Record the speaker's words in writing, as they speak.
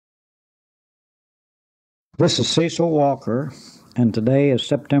This is Cecil Walker, and today is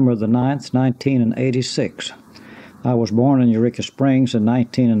September the 9th, 1986. I was born in Eureka Springs in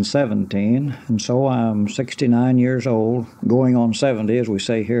 1917, and so I'm 69 years old, going on 70, as we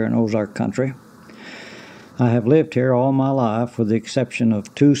say here in Ozark Country. I have lived here all my life, with the exception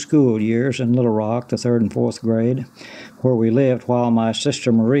of 2 school years in Little Rock, the 3rd and 4th grade, where we lived while my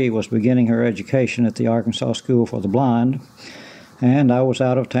sister Marie was beginning her education at the Arkansas School for the Blind, and I was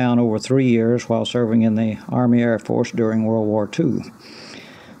out of town over 3 years while serving in the Army Air Force during World War II.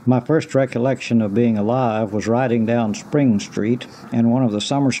 My first recollection of being alive was riding down Spring Street in one of the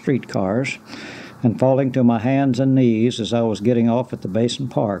summer streetcars and falling to my hands and knees as I was getting off at the Basin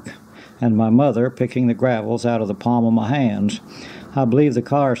Park, and my mother picking the gravels out of the palm of my hands. I believe the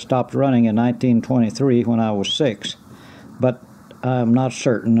car stopped running in 1923 when I was 6, but I'm not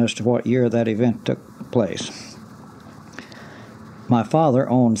certain as to what year that event took place. My father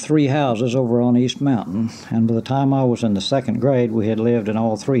owned 3 houses over on East Mountain, and by the time I was in the 2nd grade, we had lived in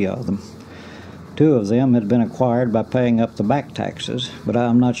all 3 of them. 2 of them had been acquired by paying up the back taxes, but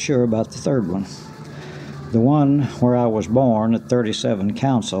I'm not sure about the 3rd one. The one where I was born at 37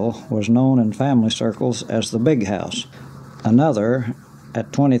 Council was known in family circles as the Big House. Another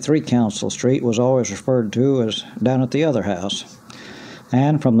at 23 Council Street was always referred to as down at the other house.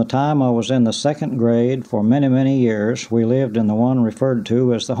 And from the time I was in the 2nd grade for many, many years, we lived in the one referred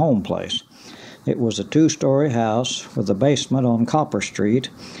to as the home place. It was a 2-story house with a basement on Copper Street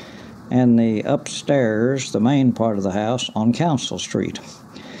and the upstairs, the main part of the house, on Council Street.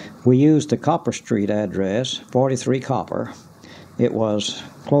 We used the Copper Street address, 43 Copper. It was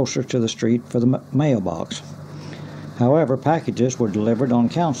closer to the street for the mailbox. However, packages were delivered on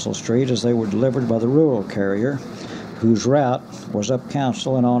Council Street as they were delivered by the rural carrier, whose route was up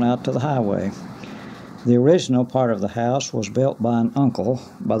Council and on out to the highway. The original part of the house was built by an uncle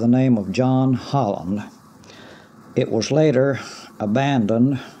by the name of John Holland. It was later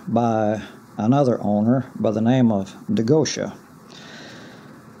abandoned by another owner by the name of DeGosha.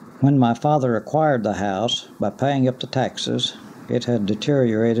 When my father acquired the house by paying up the taxes, it had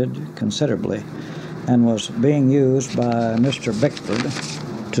deteriorated considerably and was being used by Mr.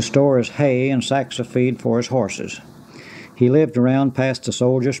 Bickford to store his hay and sacks of feed for his horses. He lived around past the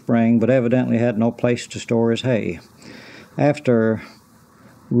Soldier Spring, but evidently had no place to store his hay. After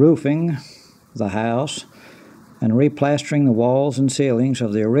roofing the house and replastering the walls and ceilings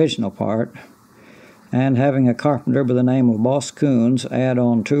of the original part, and having a carpenter by the name of Boss Coons add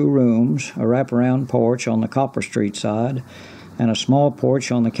on 2 rooms, a wraparound porch on the Copper Street side, and a small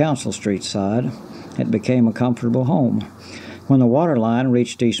porch on the Council Street side, it became a comfortable home. When the water line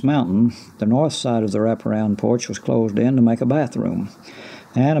reached East Mountain, the north side of the wraparound porch was closed in to make a bathroom.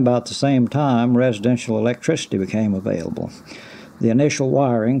 And about the same time, residential electricity became available. The initial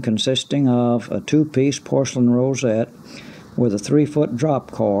wiring consisting of a 2-piece porcelain rosette with a 3-foot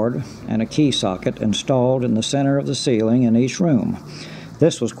drop cord and a key socket installed in the center of the ceiling in each room.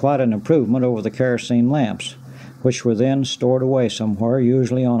 This was quite an improvement over the kerosene lamps, which were then stored away somewhere,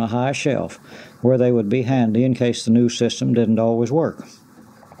 usually on a high shelf, where they would be handy in case the new system didn't always work.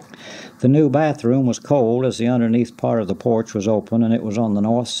 The new bathroom was cold as the underneath part of the porch was open and it was on the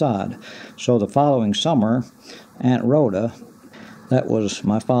north side. So the following summer, Aunt Rhoda, that was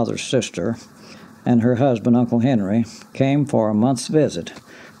my father's sister, and her husband, Uncle Henry, came for a month's visit.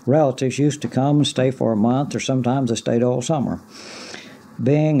 Relatives used to come and stay for a month, or sometimes they stayed all summer.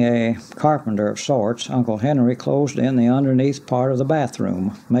 Being a carpenter of sorts, Uncle Henry closed in the underneath part of the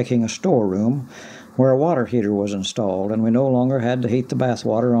bathroom, making a storeroom where a water heater was installed, and we no longer had to heat the bath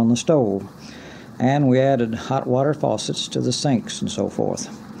water on the stove. And we added hot water faucets to the sinks and so forth.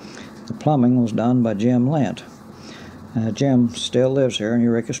 The plumbing was done by Jim Lent. Jim still lives here in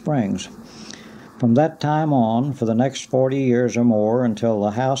Eureka Springs. From that time on, for the next 40 years or more, until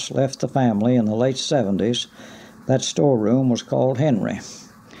the house left the family in the late 70s, that storeroom was called Henry.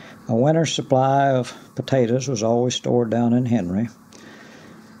 A winter's supply of potatoes was always stored down in Henry.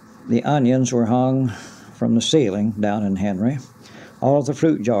 The onions were hung from the ceiling down in Henry. All of the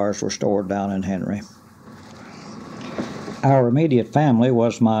fruit jars were stored down in Henry. Our immediate family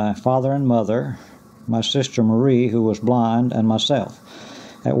was my father and mother, my sister Marie, who was blind, and myself.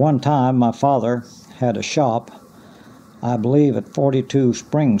 At one time, my father had a shop, I believe at 42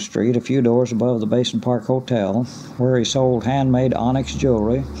 Spring Street, a few doors above the Basin Park Hotel, where he sold handmade onyx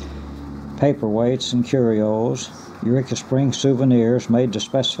jewelry, paperweights and curios, Eureka Springs souvenirs made to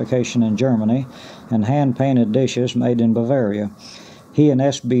specification in Germany, and hand-painted dishes made in Bavaria. He and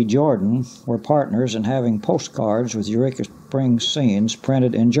S.B. Jordan were partners in having postcards with Eureka Springs scenes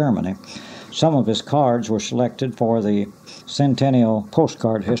printed in Germany. Some of his cards were selected for the Centennial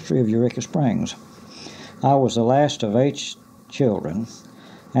Postcard History of Eureka Springs. I was the last of 8 children,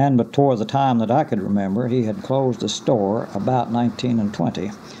 and before the time that I could remember, he had closed the store about 1920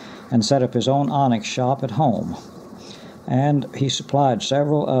 and set up his own onyx shop at home. And he supplied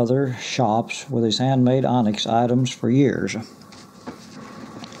several other shops with his handmade onyx items for years.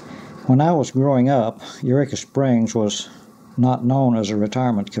 When I was growing up, Eureka Springs was not known as a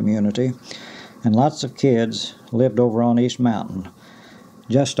retirement community, and lots of kids lived over on East Mountain.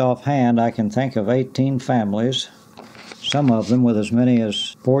 Just offhand, I can think of 18 families, some of them with as many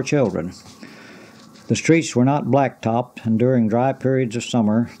as 4 children. The streets were not blacktopped, and during dry periods of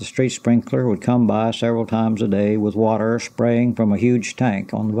summer, the street sprinkler would come by several times a day with water spraying from a huge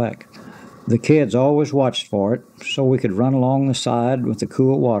tank on the back. The kids always watched for it, so we could run along the side with the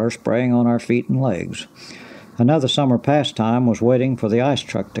cool water spraying on our feet and legs. Another summer pastime was waiting for the ice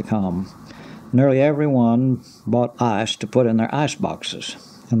truck to come. Nearly everyone bought ice to put in their ice boxes,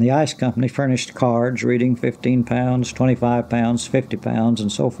 and the ice company furnished cards reading 15 pounds, 25 pounds, 50 pounds,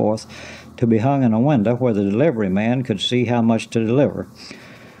 and so forth to be hung in a window where the delivery man could see how much to deliver.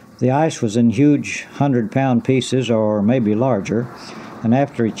 The ice was in huge 100-pound pieces or maybe larger, and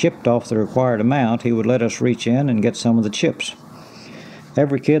after he chipped off the required amount, he would let us reach in and get some of the chips.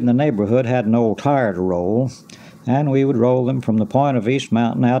 Every kid in the neighborhood had an old tire to roll, and we would roll them from the point of East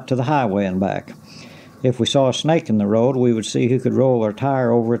Mountain out to the highway and back. If we saw a snake in the road, we would see who could roll our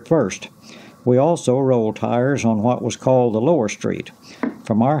tire over it first. We also rolled tires on what was called the Lower Street,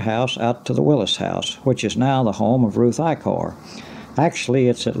 from our house out to the Willis house, which is now the home of Ruth Icor. Actually,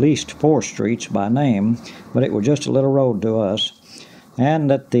 it's at least 4 streets by name, but it was just a little road to us.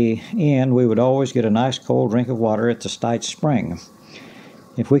 And at the end, we would always get a nice cold drink of water at the Stites Spring.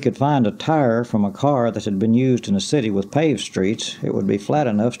 If we could find a tire from a car that had been used in a city with paved streets, it would be flat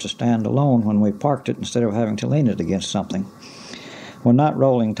enough to stand alone when we parked it instead of having to lean it against something. When not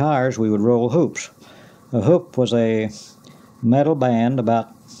rolling tires, we would roll hoops. A hoop was a metal band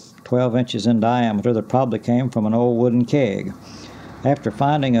about 12 inches in diameter that probably came from an old wooden keg. After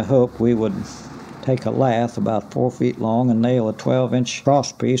finding a hoop, we would take a lath about 4 feet long and nail a 12-inch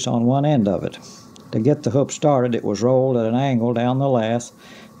crosspiece on one end of it. To get the hoop started, it was rolled at an angle down the lath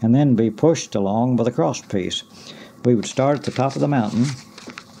and then be pushed along by the crosspiece. We would start at the top of the mountain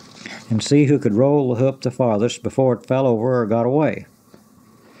and see who could roll the hoop the farthest before it fell over or got away.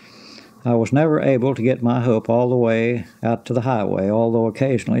 I was never able to get my hoop all the way out to the highway, although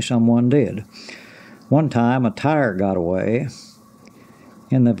occasionally someone did. One time a tire got away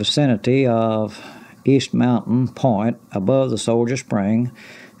in the vicinity of East Mountain Point above the Soldier Spring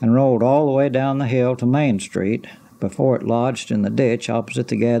and rolled all the way down the hill to Main Street before it lodged in the ditch opposite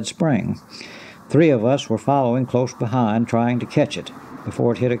the Gad Spring. 3 of us were following close behind, trying to catch it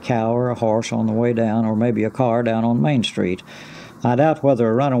before it hit a cow or a horse on the way down, or maybe a car down on Main Street. I doubt whether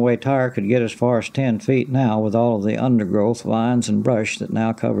a runaway tire could get as far as 10 feet now with all of the undergrowth, vines, and brush that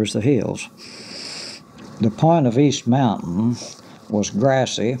now covers the hills. The point of East Mountain was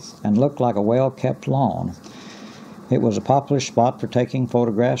grassy and looked like a well-kept lawn. It was a popular spot for taking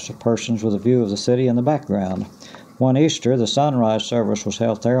photographs of persons with a view of the city in the background. One Easter, the sunrise service was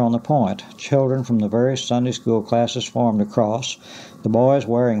held there on the point. Children from the various Sunday school classes formed a cross, the boys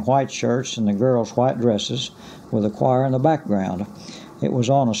wearing white shirts and the girls white dresses, with a choir in the background. It was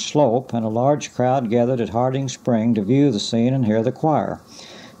on a slope, and a large crowd gathered at Harding Spring to view the scene and hear the choir.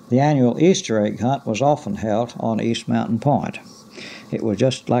 The annual Easter egg hunt was often held on East Mountain Point. It was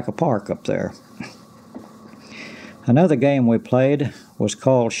just like a park up there. Another game we played was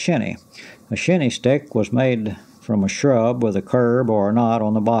called shinny. A shinny stick was made from a shrub with a curb or a knot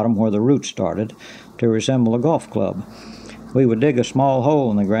on the bottom where the root started to resemble a golf club. We would dig a small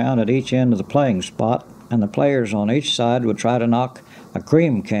hole in the ground at each end of the playing spot, and the players on each side would try to knock a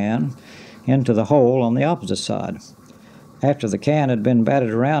cream can into the hole on the opposite side. After the can had been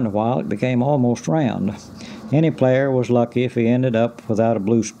batted around a while, it became almost round. Any player was lucky if he ended up without a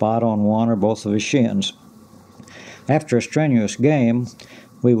blue spot on one or both of his shins. After a strenuous game,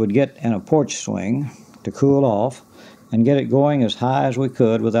 we would get in a porch swing to cool off and get it going as high as we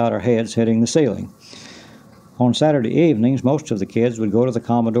could without our heads hitting the ceiling. On Saturday evenings, most of the kids would go to the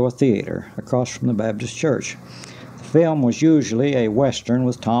Commodore Theater across from the Baptist Church. The film was usually a Western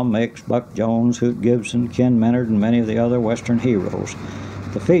with Tom Mix, Buck Jones, Hoot Gibson, Ken Menard, and many of the other Western heroes.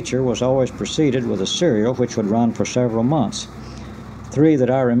 The feature was always preceded with a serial which would run for several months. 3 that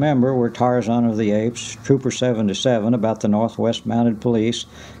I remember were Tarzan of the Apes, Trooper 77 about the Northwest Mounted Police,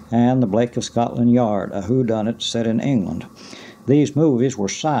 and The Blake of Scotland Yard, a whodunit set in England. These movies were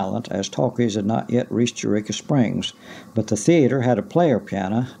silent, as talkies had not yet reached Eureka Springs, but the theater had a player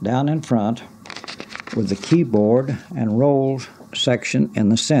piano down in front with the keyboard and rolled section in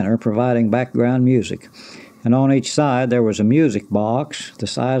the center, providing background music. And on each side there was a music box the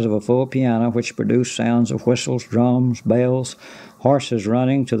size of a full piano, which produced sounds of whistles, drums, bells, horses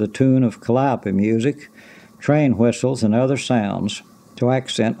running to the tune of calliope music, train whistles, and other sounds to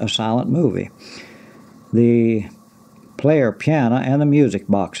accent a silent movie. The player piano and the music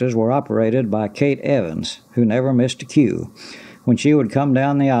boxes were operated by Kate Evans, who never missed a cue. When she would come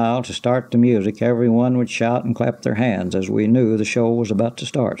down the aisle to start the music, everyone would shout and clap their hands, as we knew the show was about to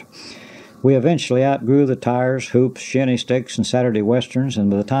start. We eventually outgrew the tires, hoops, shinny sticks, and Saturday westerns, and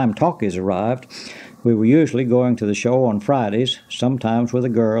by the time talkies arrived, we were usually going to the show on Fridays, sometimes with a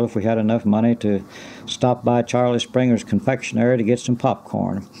girl if we had enough money to stop by Charlie Springer's confectionery to get some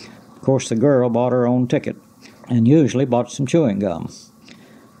popcorn. Of course, the girl bought her own ticket, and usually bought some chewing gum.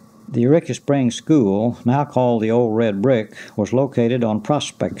 The Eureka Springs School, now called the Old Red Brick, was located on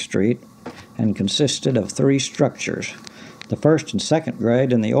Prospect Street and consisted of 3 structures. The first and second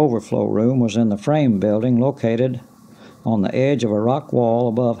grade in the overflow room was in the frame building located on the edge of a rock wall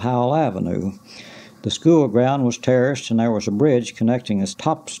above Howell Avenue. The school ground was terraced, and there was a bridge connecting its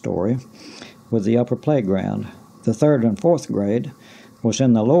top story with the upper playground. The third and fourth grade was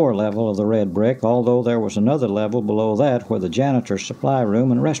in the lower level of the red brick, although there was another level below that where the janitor's supply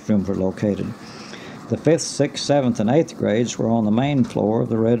room and restrooms were located. The 5th, 6th, 7th, and 8th grades were on the main floor of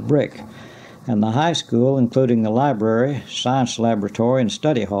the red brick, and the high school, including the library, science laboratory, and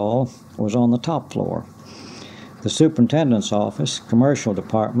study hall, was on the top floor. The superintendent's office, commercial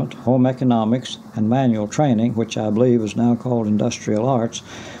department, home economics, and manual training, which I believe is now called industrial arts,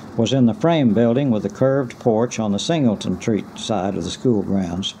 was in the frame building with a curved porch on the Singleton Street side of the school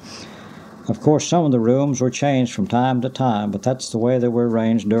grounds. Of course, some of the rooms were changed from time to time, but that's the way they were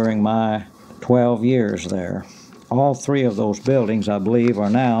arranged during my 12 years there. All 3 of those buildings, I believe, are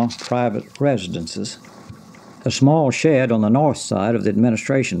now private residences. A small shed on the north side of the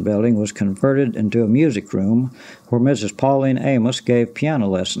administration building was converted into a music room where Mrs. Pauline Amos gave piano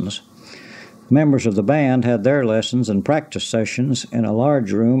lessons. Members of the band had their lessons and practice sessions in a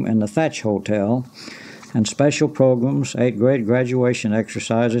large room in the Thatch Hotel, and special programs, 8th grade graduation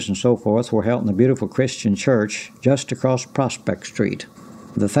exercises, and so forth were held in the beautiful Christian church just across Prospect Street.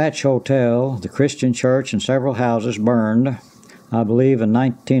 The Thatch Hotel, the Christian church, and several houses burned, I believe, in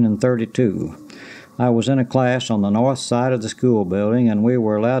 1932. I was in a class on the north side of the school building, and we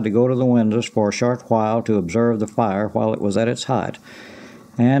were allowed to go to the windows for a short while to observe the fire while it was at its height.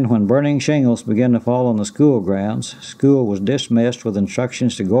 And when burning shingles began to fall on the school grounds, school was dismissed with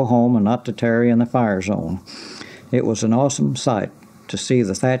instructions to go home and not to tarry in the fire zone. It was an awesome sight to see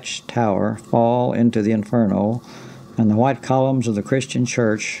the thatched tower fall into the inferno, and the white columns of the Christian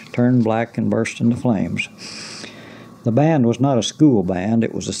church turn black and burst into flames. The band was not a school band,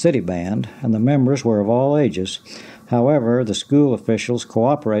 it was a city band, and the members were of all ages. However, the school officials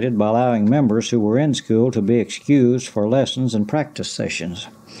cooperated by allowing members who were in school to be excused for lessons and practice sessions.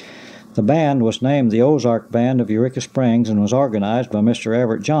 The band was named the Ozark Band of Eureka Springs and was organized by Mr.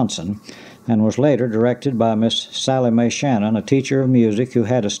 Everett Johnson, and was later directed by Miss Sally Mae Shannon, a teacher of music who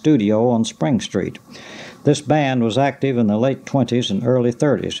had a studio on Spring Street. This band was active in the late 20s and early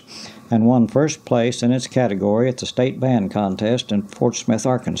 30s, and won first place in its category at the state band contest in Fort Smith,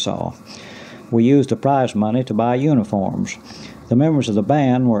 Arkansas. We used the prize money to buy uniforms. The members of the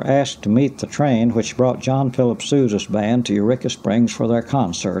band were asked to meet the train which brought John Philip Sousa's band to Eureka Springs for their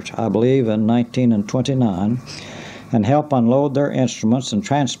concert, I believe in 1929, and help unload their instruments and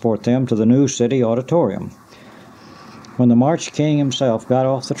transport them to the new city auditorium. When the March King himself got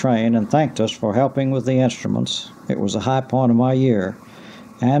off the train and thanked us for helping with the instruments, it was a high point of my year,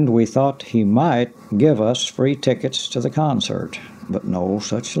 and we thought he might give us free tickets to the concert, but no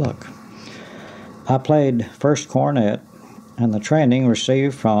such luck. I played first cornet, and the training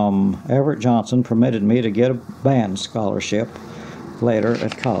received from Everett Johnson permitted me to get a band scholarship later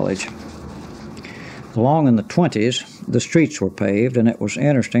at college. Along in the 20s, the streets were paved, and it was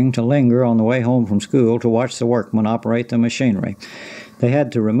interesting to linger on the way home from school to watch the workmen operate the machinery. They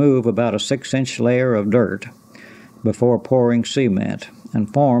had to remove about a 6-inch layer of dirt before pouring cement,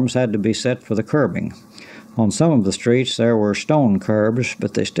 and forms had to be set for the curbing. On some of the streets there were stone curbs,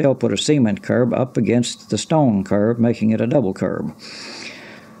 but they still put a cement curb up against the stone curb, making it a double curb.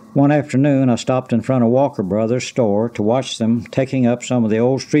 One afternoon I stopped in front of Walker Brothers' store to watch them taking up some of the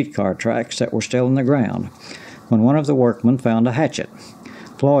old streetcar tracks that were still in the ground, when one of the workmen found a hatchet.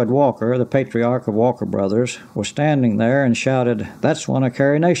 Floyd Walker, the patriarch of Walker Brothers, was standing there and shouted, "That's one of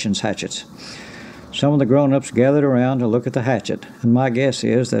Carrie Nation's hatchets." Some of the grown-ups gathered around to look at the hatchet, and my guess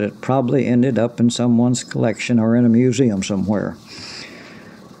is that it probably ended up in someone's collection or in a museum somewhere.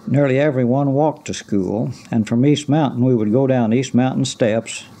 Nearly everyone walked to school, and from East Mountain we would go down East Mountain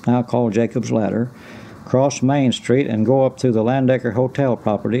steps, now called Jacob's Ladder, cross Main Street and go up through the Landecker Hotel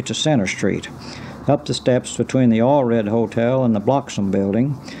property to Center Street, up the steps between the Allred Hotel and the Bloxham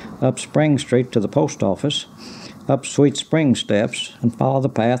Building, up Spring Street to the post office, up Sweet Spring Steps, and follow the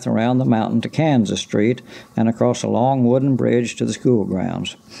path around the mountain to Kansas Street and across a long wooden bridge to the school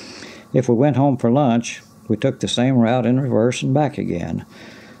grounds. If we went home for lunch, we took the same route in reverse and back again.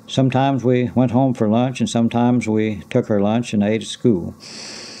 Sometimes we went home for lunch, and sometimes we took our lunch and ate at school.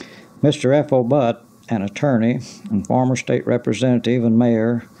 Mr. F.O. Butt, an attorney and former state representative and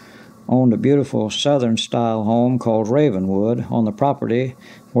mayor, owned a beautiful southern-style home called Ravenwood on the property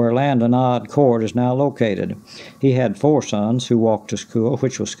where Landonade Court is now located. He had 4 sons who walked to school,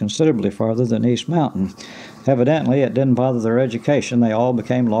 which was considerably farther than East Mountain. Evidently, it didn't bother their education. They all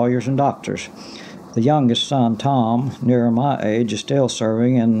became lawyers and doctors. The youngest son, Tom, near my age, is still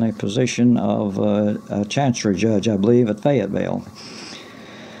serving in the position of a chancery judge, I believe, at Fayetteville.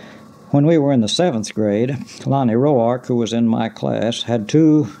 When we were in the 7th grade, Lonnie Roark, who was in my class, had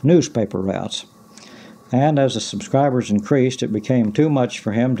 2 newspaper routes. And as the subscribers increased, it became too much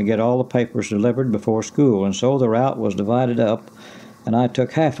for him to get all the papers delivered before school, and so the route was divided up, and I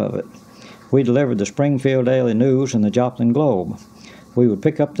took half of it. We delivered the Springfield Daily News and the Joplin Globe. We would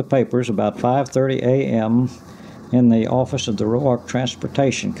pick up the papers about 5:30 a.m. in the office of the Roark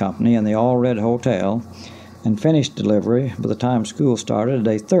Transportation Company in the Allred Hotel, and finish delivery by the time school started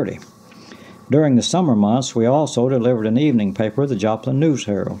at 8:30. During the summer months, we also delivered an evening paper, the Joplin News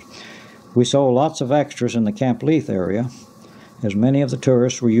Herald. We sold lots of extras in the Camp Leith area, as many of the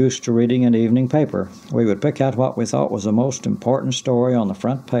tourists were used to reading an evening paper. We would pick out what we thought was the most important story on the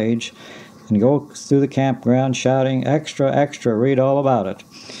front page and go through the campground shouting, "Extra, extra, read all about it."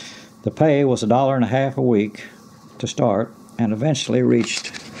 The pay was $1.50 a week to start and eventually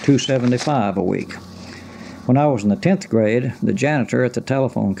reached $2.75 a week. When I was in the 10th grade, the janitor at the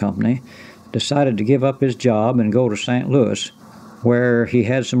telephone company decided to give up his job and go to St. Louis, where he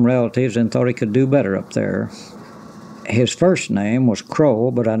had some relatives and thought he could do better up there. His first name was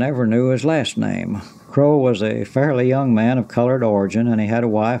Crow, but I never knew his last name. Crow was a fairly young man of colored origin, and he had a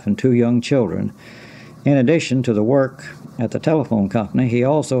wife and 2 young children. In addition to the work at the telephone company, he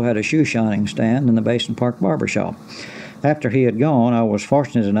also had a shoe shining stand in the Basin Park barbershop. After he had gone, I was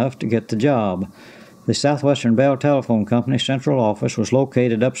fortunate enough to get the job. The Southwestern Bell Telephone Company central office was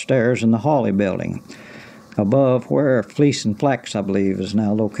located upstairs in the Hawley building, above where Fleece and Flax, I believe, is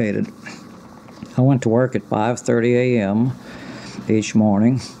now located. I went to work at 5:30 a.m. each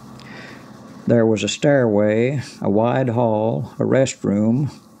morning. There was a stairway, a wide hall, a restroom,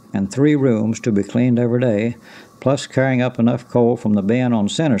 and 3 rooms to be cleaned every day, plus carrying up enough coal from the bin on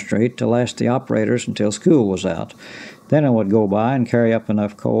Center Street to last the operators until school was out. Then I would go by and carry up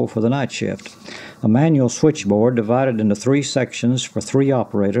enough coal for the night shift. A manual switchboard divided into 3 sections for 3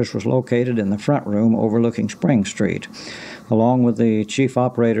 operators was located in the front room overlooking Spring Street, along with the chief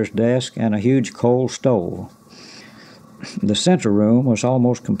operator's desk and a huge coal stove. The center room was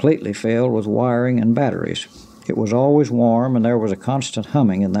almost completely filled with wiring and batteries. It was always warm, and there was a constant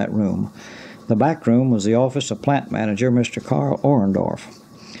humming in that room. The back room was the office of plant manager Mr. Carl Orendorf.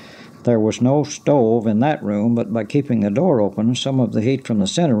 There was no stove in that room, but by keeping the door open, some of the heat from the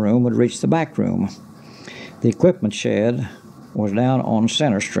center room would reach the back room. The equipment shed was down on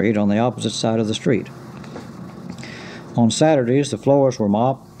Center Street on the opposite side of the street. On Saturdays, the floors were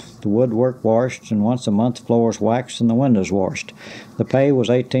mopped, the woodwork washed, and once a month floors waxed and the windows washed. The pay was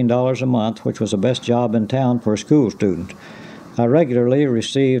 $18 a month, which was the best job in town for a school student. I regularly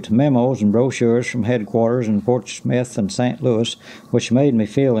received memos and brochures from headquarters in Fort Smith and St. Louis, which made me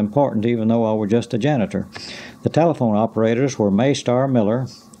feel important even though I was just a janitor. The telephone operators were Maystar Miller,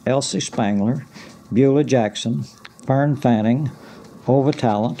 Elsie Spangler, Beulah Jackson, Fern Fanning, Ova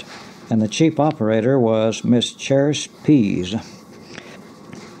Talent, and the chief operator was Miss Cherish Pease.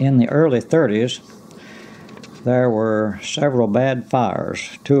 In the early 30s, there were several bad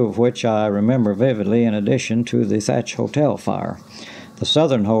fires, 2 of which I remember vividly in addition to the Thatch Hotel fire. The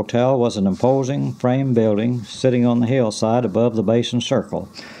Southern Hotel was an imposing frame building sitting on the hillside above the Basin Circle.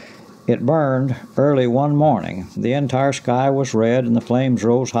 It burned early one morning. The entire sky was red and the flames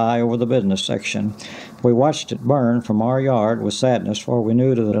rose high over the business section. We watched it burn from our yard with sadness, for we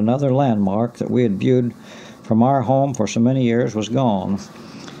knew that another landmark that we had viewed from our home for so many years was gone.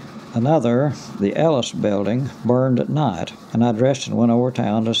 Another, the Ellis building, burned at night, and I dressed and went over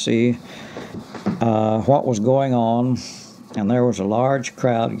town to see what was going on, and there was a large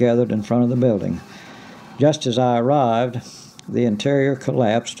crowd gathered in front of the building. Just as I arrived, the interior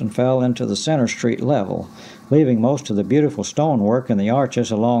collapsed and fell into the Center Street level, leaving most of the beautiful stonework and the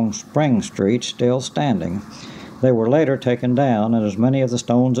arches along Spring Street still standing. They were later taken down, and as many of the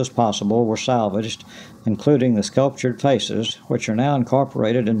stones as possible were salvaged, including the sculptured faces, which are now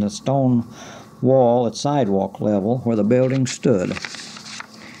incorporated in the stone wall at sidewalk level where the building stood.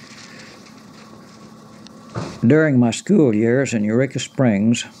 During my school years in Eureka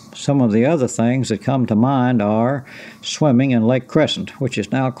Springs, some of the other things that come to mind are swimming in Lake Crescent, which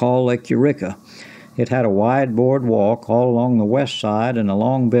is now called Lake Eureka. It had a wide boardwalk all along the west side and a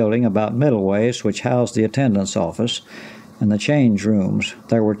long building about middleways which housed the attendance office and the change rooms.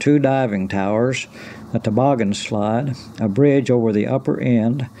 There were 2 diving towers, a toboggan slide, a bridge over the upper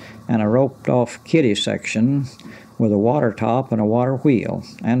end, and a roped-off kiddie section with a water top and a water wheel,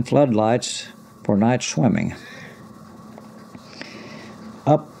 and floodlights for night swimming.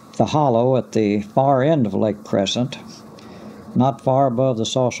 Up the hollow at the far end of Lake Crescent, not far above the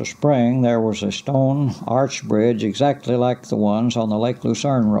Saucer Spring, there was a stone arch bridge exactly like the ones on the Lake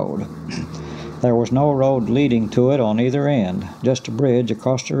Lucerne Road. There was no road leading to it on either end, just a bridge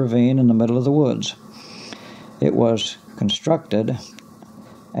across the ravine in the middle of the woods. It was constructed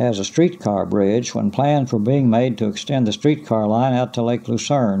as a streetcar bridge when plans were being made to extend the streetcar line out to Lake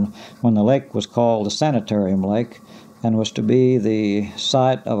Lucerne, when the lake was called the Sanitarium Lake and was to be the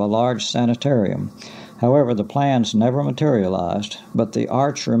site of a large sanitarium. However, the plans never materialized, but the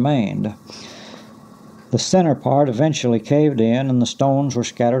arch remained. The center part eventually caved in and the stones were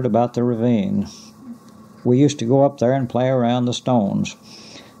scattered about the ravine. We used to go up there and play around the stones,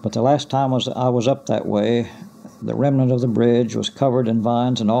 but the last time I was up that way, the remnant of the bridge was covered in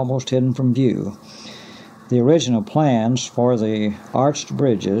vines and almost hidden from view. The original plans for the arched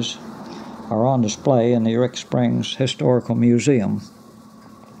bridges are on display in the Eureka Springs Historical Museum.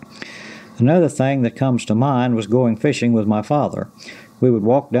 Another thing that comes to mind was going fishing with my father. We would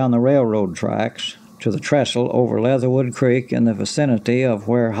walk down the railroad tracks to the trestle over Leatherwood Creek in the vicinity of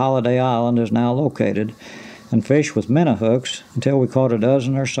where Holiday Island is now located, and fish with minnow hooks until we caught a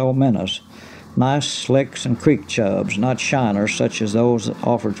dozen or so minnows. Nice slicks and creek chubs, not shiners such as those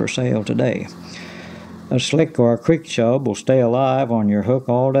offered for sale today. A slick or a creek chub will stay alive on your hook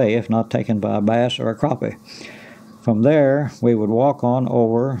all day if not taken by a bass or a crappie. From there, we would walk on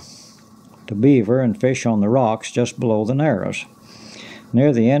over to Beaver and fish on the rocks just below the Narrows.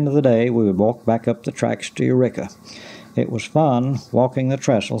 Near the end of the day, we would walk back up the tracks to Eureka. It was fun walking the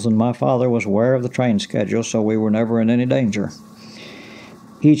trestles, and my father was aware of the train schedule, so we were never in any danger.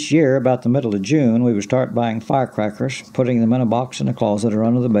 Each year, about the middle of June, we would start buying firecrackers, putting them in a box in a closet or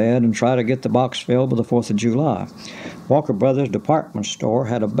under the bed, and try to get the box filled by the 4th of July. Walker Brothers department store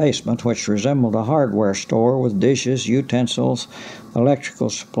had a basement which resembled a hardware store with dishes, utensils, electrical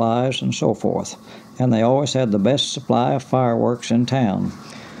supplies, and so forth, and they always had the best supply of fireworks in town.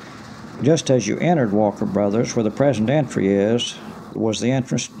 Just as you entered Walker Brothers, where the present entry is, was the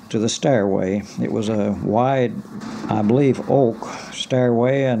entrance to the stairway. It was a wide, I believe, oak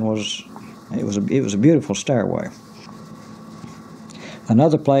stairway, and it was a beautiful stairway.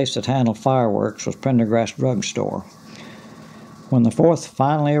 Another place that handled fireworks was Prendergast Drug Store. When the 4th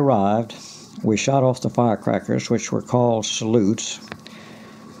finally arrived, we shot off the firecrackers, which were called salutes,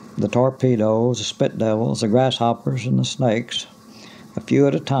 the torpedoes, the spit devils, the grasshoppers, and the snakes, a few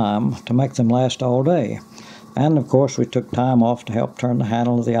at a time to make them last all day. And of course we took time off to help turn the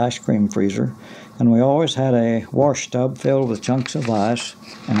handle of the ice cream freezer, and we always had a wash tub filled with chunks of ice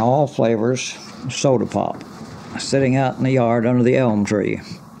and all flavors of soda pop, sitting out in the yard under the elm tree.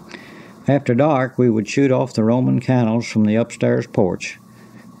 After dark, we would shoot off the Roman candles from the upstairs porch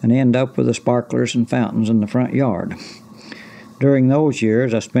and end up with the sparklers and fountains in the front yard. During those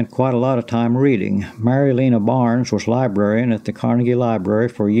years, I spent quite a lot of time reading. Mary Lena Barnes was librarian at the Carnegie Library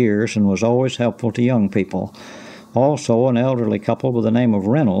for years and was always helpful to young people. Also, an elderly couple by the name of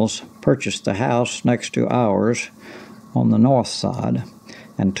Reynolds purchased the house next to ours on the north side,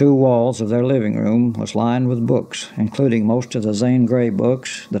 and 2 walls of their living room was lined with books, including most of the Zane Grey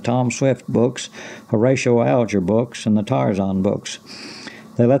books, the Tom Swift books, Horatio Alger books, and the Tarzan books.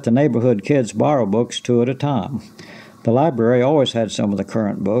 They let the neighborhood kids borrow books 2 at a time. The library always had some of the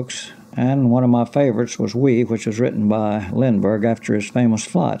current books, and one of my favorites was We, which was written by Lindbergh after his famous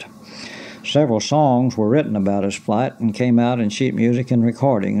flight. Several songs were written about his flight and came out in sheet music and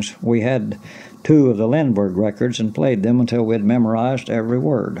recordings. We had 2 of the Lindbergh records and played them until we had memorized every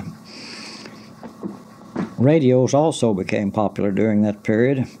word. Radios also became popular during that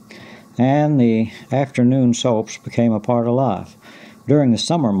period, and the afternoon soaps became a part of life. During the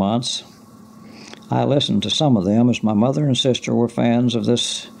summer months, I listened to some of them as my mother and sister were fans of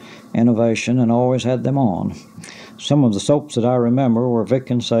this innovation and always had them on. Some of the soaps that I remember were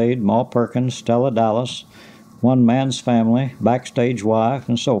Vic and Sade, Ma Perkins, Stella Dallas, One Man's Family, Backstage Wife,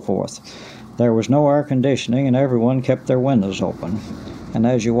 and so forth. There was no air conditioning, and everyone kept their windows open. And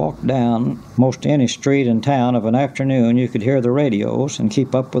as you walked down most any street in town of an afternoon, you could hear the radios and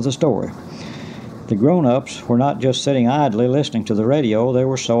keep up with the story. The grown-ups were not just sitting idly listening to the radio. They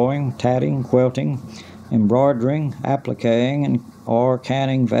were sewing, tatting, quilting, embroidering, appliquing, or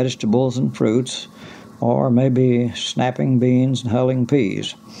canning vegetables and fruits, or maybe snapping beans and hulling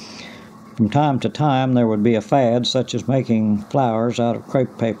peas. From time to time there would be a fad, such as making flowers out of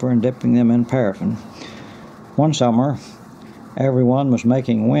crepe paper and dipping them in paraffin. One summer, everyone was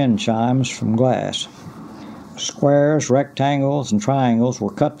making wind chimes from glass. Squares, rectangles, and triangles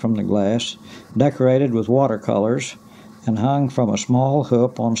were cut from the glass, decorated with watercolors, and hung from a small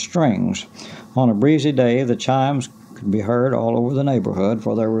hoop on strings. On a breezy day, the chimes could be heard all over the neighborhood,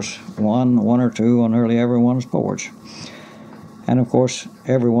 for there was one or two on nearly everyone's porch. And of course,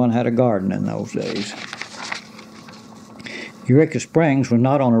 everyone had a garden in those days. Eureka Springs was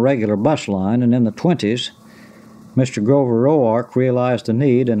not on a regular bus line, and in the 20s, Mr. Grover Roark realized the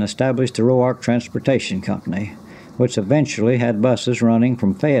need and established the Roark Transportation Company, which eventually had buses running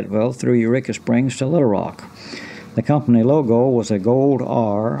from Fayetteville through Eureka Springs to Little Rock. The company logo was a gold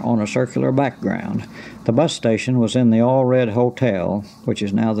R on a circular background. The bus station was in the All-Red Hotel, which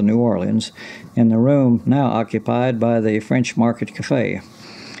is now the New Orleans, in the room now occupied by the French Market Cafe.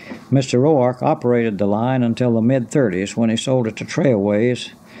 Mr. Roark operated the line until the mid-30s, when he sold it to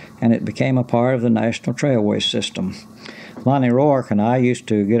Trailways, and it became a part of the National Trailway System. Lonnie Roark and I used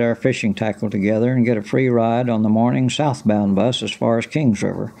to get our fishing tackle together and get a free ride on the morning southbound bus as far as Kings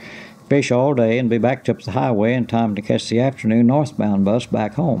River, fish all day, and be backed up the highway in time to catch the afternoon northbound bus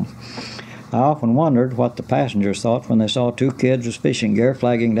back home. I often wondered what the passengers thought when they saw two kids with fishing gear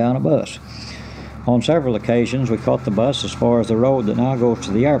flagging down a bus. On several occasions, we caught the bus as far as the road that now goes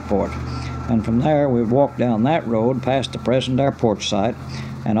to the airport, and from there we would walk down that road past the present airport site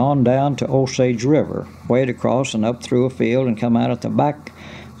and on down to Osage River, wade across and up through a field and come out at the back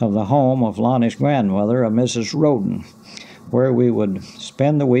of the home of Lonnie's grandmother, a Mrs. Roden, where we would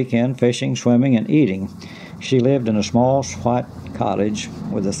spend the weekend fishing, swimming, and eating. She lived in a small white cottage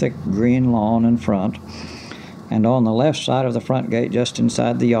with a thick green lawn in front, and on the left side of the front gate, just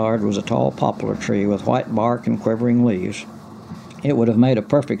inside the yard, was a tall poplar tree with white bark and quivering leaves. It would have made a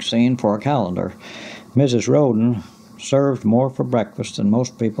perfect scene for a calendar. Mrs. Roden served more for breakfast than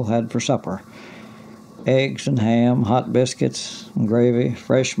most people had for supper. Eggs and ham, hot biscuits and gravy,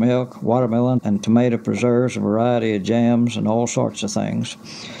 fresh milk, watermelon and tomato preserves, a variety of jams, and all sorts of things.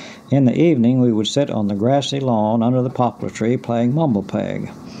 In the evening, we would sit on the grassy lawn under the poplar tree playing mumble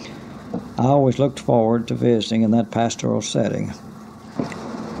peg. I always looked forward to visiting in that pastoral setting.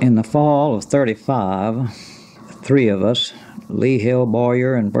 In the fall of '35, three of us, Lee Hill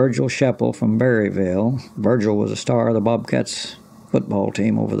Boyer and Virgil Sheppel from Berryville — Virgil was a star of the Bobcats football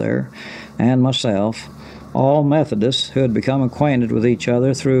team over there — and myself, all Methodists who had become acquainted with each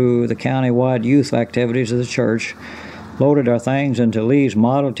other through the county-wide youth activities of the church, loaded our things into Lee's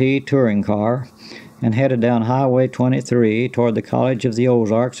Model T touring car and headed down Highway 23 toward the College of the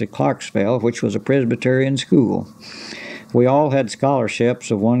Ozarks at Clarksville, which was a Presbyterian school. We all had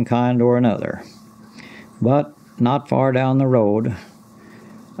scholarships of one kind or another. But not far down the road,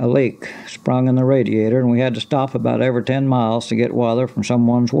 a leak sprung in the radiator, and we had to stop about every 10 miles to get water from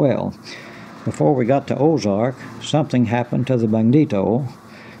someone's well. Before we got to Ozark, something happened to the magneto.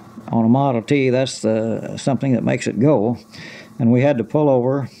 On a Model T, that's something that makes it go, and we had to pull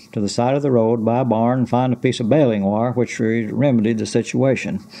over to the side of the road by a barn and find a piece of baling wire, which remedied the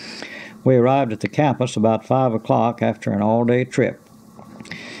situation. We arrived at the campus about 5 o'clock after an all-day trip.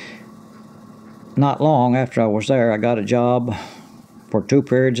 Not long after I was there, I got a job for 2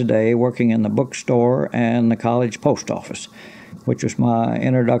 periods a day working in the bookstore and the college post office, which was my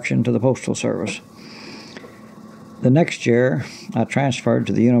introduction to the Postal Service. The next year, I transferred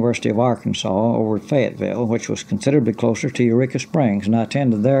to the University of Arkansas over at Fayetteville, which was considerably closer to Eureka Springs, and I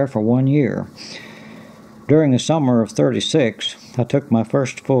attended there for 1 year. During the summer of '36, I took my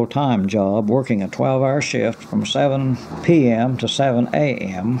first full-time job working a 12-hour shift from 7 p.m. to 7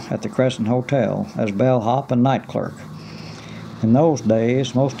 a.m. at the Crescent Hotel as bellhop and night clerk. In those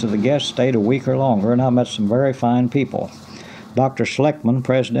days, most of the guests stayed a week or longer, and I met some very fine people. Dr. Schleckman,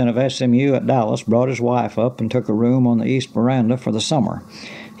 president of SMU at Dallas, brought his wife up and took a room on the east veranda for the summer.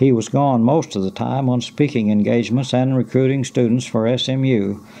 He was gone most of the time on speaking engagements and recruiting students for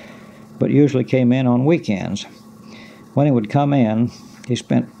SMU, but usually came in on weekends. When he would come in, he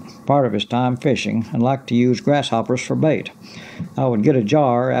spent part of his time fishing and liked to use grasshoppers for bait. I would get a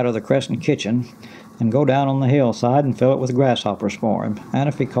jar out of the Crescent kitchen and go down on the hillside and fill it with grasshoppers for him. And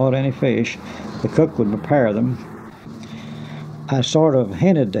if he caught any fish, the cook would prepare them. I sort of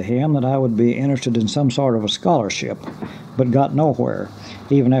hinted to him that I would be interested in some sort of a scholarship, but got nowhere,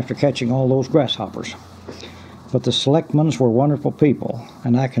 even after catching all those grasshoppers. But the Selectmans were wonderful people,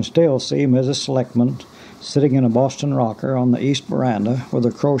 and I can still see Mrs. Selectman sitting in a Boston rocker on the east veranda with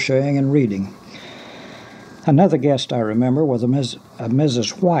her crocheting and reading. Another guest I remember was a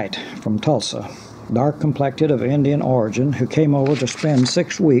Mrs. White from Tulsa, dark-complected of Indian origin, who came over to spend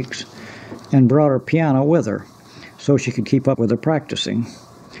 6 weeks and brought her piano with her so she could keep up with her practicing.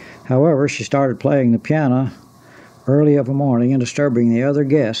 However, she started playing the piano early of a morning and disturbing the other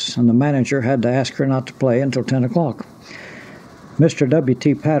guests, and the manager had to ask her not to play until 10 o'clock. Mr.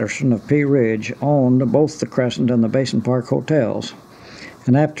 W.T. Patterson of Pea Ridge owned both the Crescent and the Basin Park Hotels,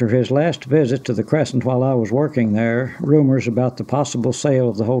 and after his last visit to the Crescent while I was working there, rumors about the possible sale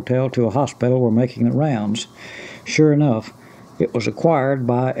of the hotel to a hospital were making the rounds. Sure enough, it was acquired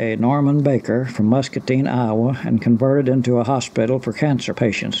by a Norman Baker from Muscatine, Iowa, and converted into a hospital for cancer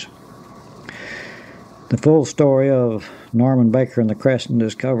patients. The full story of Norman Baker and the Crescent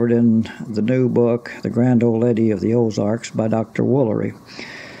is covered in the new book, The Grand Old Lady of the Ozarks, by Dr. Woolery.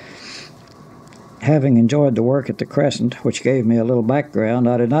 Having enjoyed the work at the Crescent, which gave me a little background,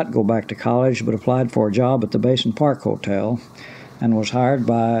 I did not go back to college but applied for a job at the Basin Park Hotel and was hired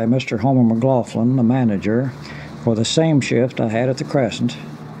by Mr. Homer McLaughlin, the manager, for the same shift I had at the Crescent,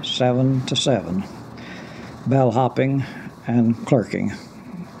 7 to 7, bellhopping and clerking.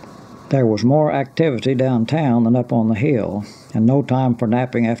 There was more activity downtown than up on the hill, and no time for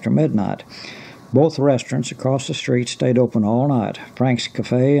napping after midnight. Both restaurants across the street stayed open all night, Frank's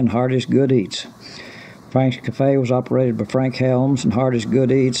Cafe and Hardy's Good Eats. Frank's Cafe was operated by Frank Helms, and Hardy's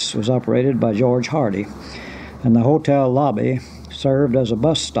Good Eats was operated by George Hardy. And the hotel lobby served as a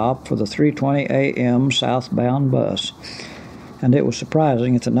bus stop for the 3:20 a.m. southbound bus. And it was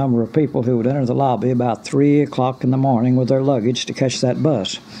surprising at the number of people who would enter the lobby about 3 o'clock in the morning with their luggage to catch that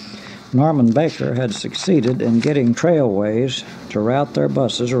bus. Norman Baker had succeeded in getting trailways to route their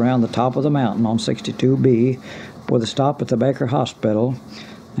buses around the top of the mountain on 62B with a stop at the Baker Hospital,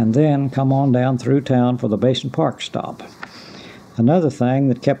 and then come on down through town for the Basin Park stop. Another thing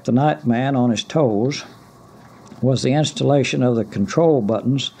that kept the night man on his toes was the installation of the control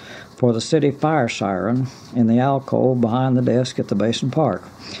buttons for the city fire siren in the alcove behind the desk at the Basin Park.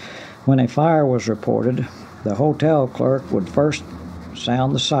 When a fire was reported, the hotel clerk would first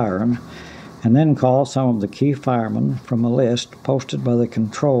sound the siren and then call some of the key firemen from a list posted by the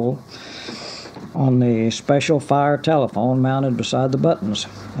control on the special fire telephone mounted beside the buttons.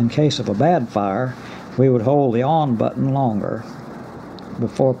 In case of a bad fire, we would hold the on button longer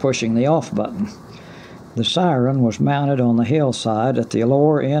before pushing the off button. The siren was mounted on the hillside at the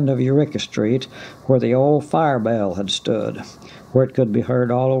lower end of Eureka Street where the old fire bell had stood, where it could be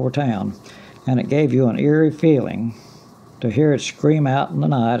heard all over town, and it gave you an eerie feeling to hear it scream out in the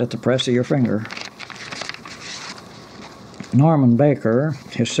night at the press of your finger. Norman Baker,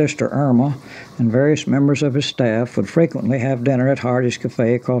 his sister Irma, and various members of his staff would frequently have dinner at Hardy's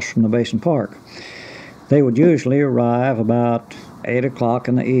Cafe across from the Basin Park. They would usually arrive about 8 o'clock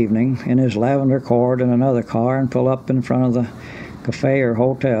in the evening in his lavender cord in another car and pull up in front of the cafe or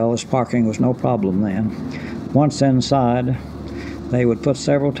hotel, as parking was no problem then. Once inside, they would put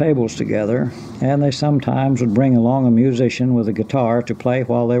several tables together, and they sometimes would bring along a musician with a guitar to play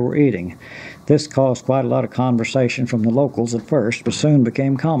while they were eating. This caused quite a lot of conversation from the locals at first, but soon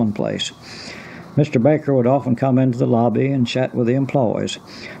became commonplace. Mr. Baker would often come into the lobby and chat with the employees.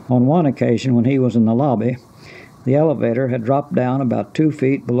 On one occasion, when he was in the lobby, the elevator had dropped down about 2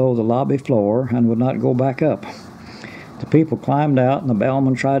 feet below the lobby floor and would not go back up. The people climbed out, and the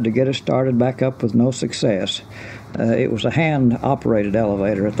bellman tried to get it started back up with no success. It was a hand-operated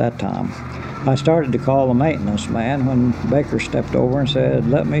elevator at that time. I started to call the maintenance man when Baker stepped over and said,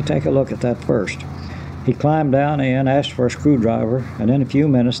 "Let me take a look at that first." He climbed down in, asked for a screwdriver, and in a few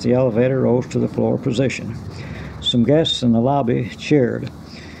minutes the elevator rose to the floor position. Some guests in the lobby cheered.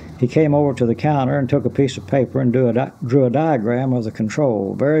 He came over to the counter and took a piece of paper and drew a diagram of the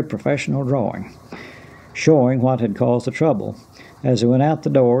control, very professional drawing, showing what had caused the trouble. As he went out the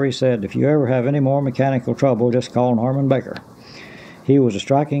door, he said, "If you ever have any more mechanical trouble, just call Norman Baker." He was a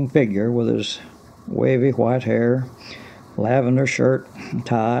striking figure with his wavy white hair, lavender shirt and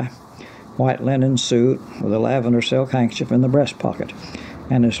tie, white linen suit with a lavender silk handkerchief in the breast pocket,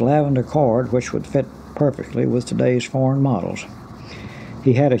 and his lavender cord, which would fit perfectly with today's foreign models.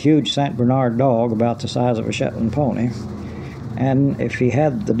 He had a huge St. Bernard dog about the size of a Shetland pony, and if he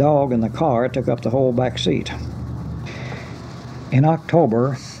had the dog in the car, it took up the whole back seat. In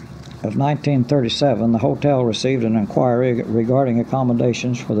October, of 1937, the hotel received an inquiry regarding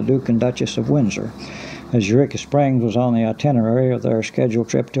accommodations for the Duke and Duchess of Windsor, as Eureka Springs was on the itinerary of their scheduled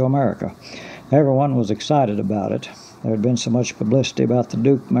trip to America. Everyone was excited about it. There had been so much publicity about the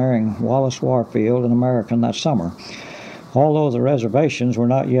Duke marrying Wallace Warfield, an American, that summer. Although the reservations were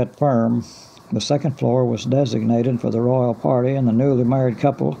not yet firm, the second floor was designated for the royal party, and the newly married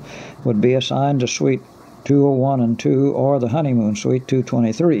couple would be assigned to Suite 201 and 2, or the honeymoon suite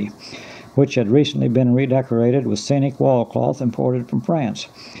 223, which had recently been redecorated with scenic wall cloth imported from France.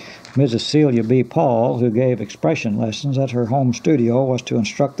 Mrs. Celia B. Paul, who gave expression lessons at her home studio, was to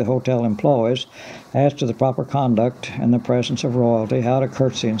instruct the hotel employees as to the proper conduct in the presence of royalty, how to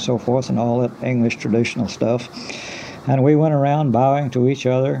curtsy and so forth, and all that English traditional stuff. And we went around bowing to each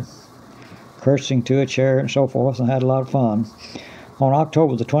other, curtsying to a chair and so forth, and had a lot of fun. On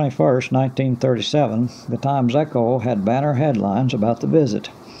October the 21st, 1937, the Times Echo had banner headlines about the visit.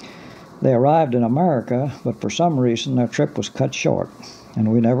 They arrived in America, but for some reason their trip was cut short,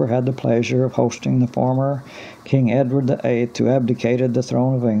 and we never had the pleasure of hosting the former King Edward VIII, who abdicated the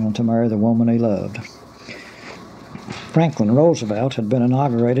throne of England to marry the woman he loved. Franklin Roosevelt had been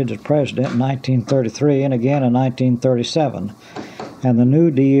inaugurated as president in 1933 and again in 1937, and the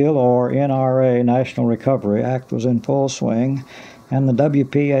New Deal, or NRA, National Recovery Act, was in full swing, and the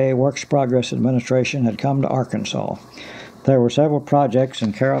WPA, Works Progress Administration, had come to Arkansas. There were several projects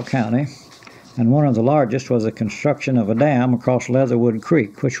in Carroll County, and one of the largest was the construction of a dam across Leatherwood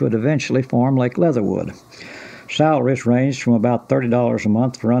Creek, which would eventually form Lake Leatherwood. Salaries ranged from about $30 a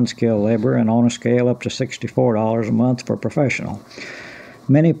month for unskilled labor and on a scale up to $64 a month for professional.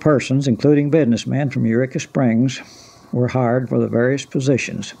 Many persons, including businessmen from Eureka Springs, were hired for the various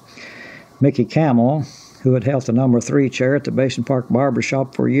positions. Mickey Camel, who had held the number 3 chair at the Basin Park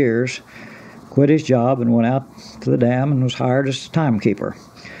barbershop for years, quit his job and went out to the dam and was hired as a timekeeper.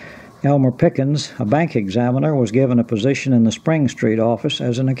 Elmer Pickens, a bank examiner, was given a position in the Spring Street office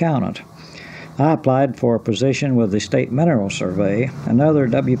as an accountant. I applied for a position with the State Mineral Survey, another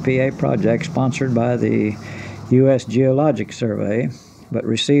WPA project sponsored by the U.S. Geologic Survey, but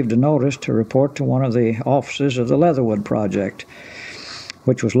received a notice to report to one of the offices of the Leatherwood project,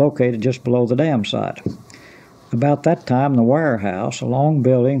 which was located just below the dam site. About that time, the warehouse, a long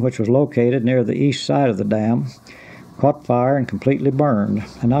building which was located near the east side of the dam, caught fire and completely burned,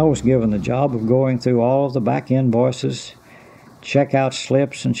 and I was given the job of going through all of the back invoices, check-out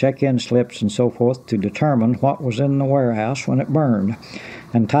slips and check-in slips and so forth to determine what was in the warehouse when it burned,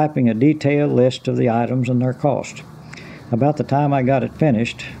 and typing a detailed list of the items and their cost. About the time I got it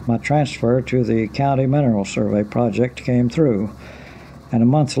finished, my transfer to the County Mineral Survey project came through, and a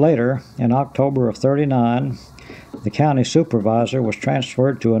month later, in October of '39, the county supervisor was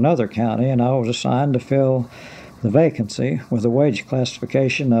transferred to another county, and I was assigned to fill the vacancy with a wage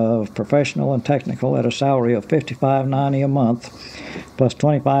classification of professional and technical at a salary of $55.90 a month, plus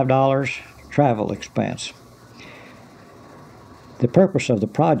 $25 travel expense. The purpose of the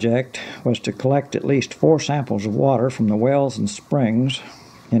project was to collect at least 4 samples of water from the wells and springs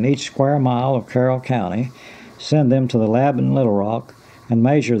in each square mile of Carroll County, send them to the lab in Little Rock, and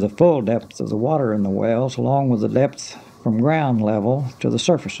measure the full depth of the water in the wells along with the depth from ground level to the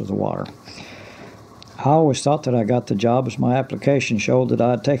surface of the water. I always thought that I got the job as my application showed that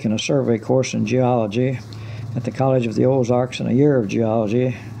I had taken a survey course in geology at the College of the Ozarks and a year of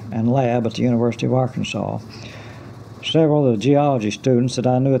geology and lab at the University of Arkansas. Several of the geology students that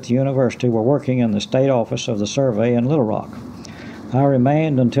I knew at the university were working in the state office of the survey in Little Rock. I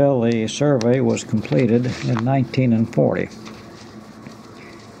remained until the survey was completed in 1940.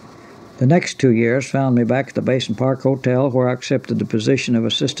 The next 2 years found me back at the Basin Park Hotel, where I accepted the position of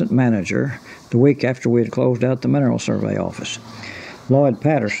assistant manager the week after we had closed out the Mineral Survey office. Lloyd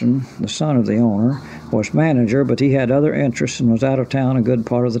Patterson, the son of the owner, was manager, but he had other interests and was out of town a good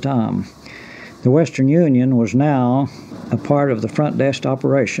part of the time. The Western Union was now a part of the front desk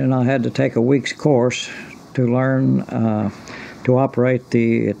operation. I had to take a week's course to learn to operate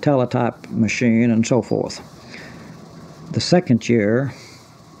the teletype machine and so forth. The second year,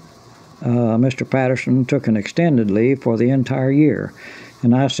 Mr. Patterson took an extended leave for the entire year,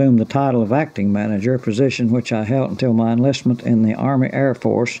 and I assumed the title of acting manager, a position which I held until my enlistment in the Army Air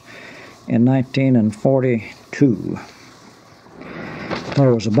Force in 1942.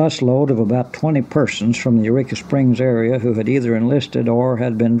 There was a busload of about 20 persons from the Eureka Springs area who had either enlisted or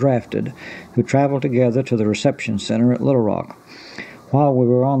had been drafted, who traveled together to the reception center at Little Rock. While we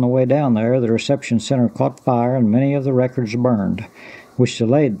were on the way down there, the reception center caught fire and many of the records burned, which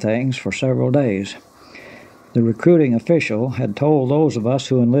delayed things for several days. The recruiting official had told those of us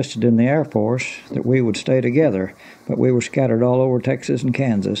who enlisted in the Air Force that we would stay together, but we were scattered all over Texas and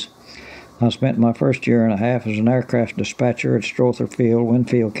Kansas. I spent my first year and a half as an aircraft dispatcher at Strother Field,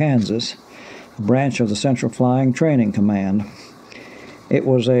 Winfield, Kansas, a branch of the Central Flying Training Command. It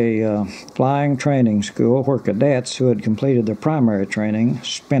was a flying training school where cadets who had completed their primary training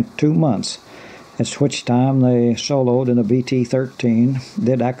spent 2 months, at which time they soloed in a BT-13,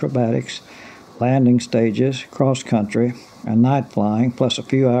 did acrobatics, landing stages, cross-country, and night flying, plus a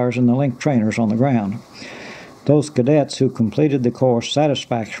few hours in the link trainers on the ground. Those cadets who completed the course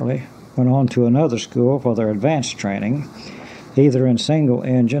satisfactorily went on to another school for their advanced training, either in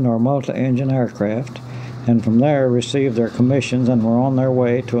single-engine or multi-engine aircraft, and from there received their commissions and were on their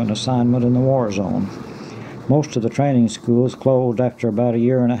way to an assignment in the war zone. Most of the training schools closed after about a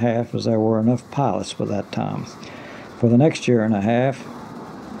year and a half, as there were enough pilots by that time. For the next year and a half,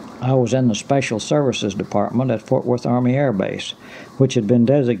 I was in the Special Services Department at Fort Worth Army Air Base, which had been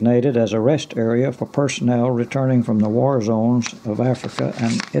designated as a rest area for personnel returning from the war zones of Africa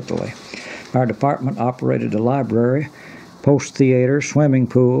and Italy. Our department operated a library, post theater, swimming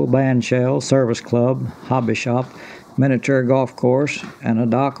pool, band shell, service club, hobby shop, miniature golf course, and a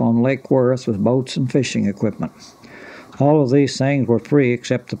dock on Lake Worth with boats and fishing equipment. All of these things were free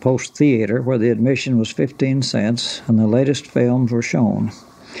except the post theater, where the admission was 15 cents and the latest films were shown.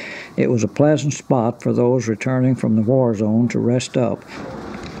 It was a pleasant spot for those returning from the war zone to rest up.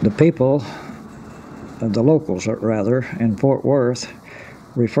 The people, the locals rather, in Fort Worth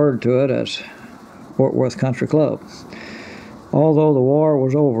referred to it as Fort Worth Country Club. Although the war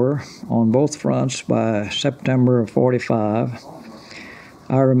was over on both fronts by September of '45,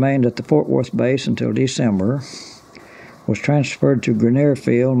 I remained at the Fort Worth base until December, was transferred to Grenier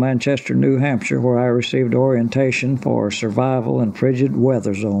Field, Manchester, New Hampshire, where I received orientation for survival in frigid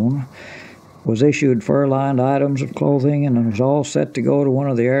weather zone, was issued fur-lined items of clothing, and was all set to go to one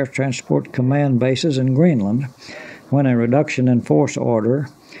of the Air Transport Command bases in Greenland when a reduction in force order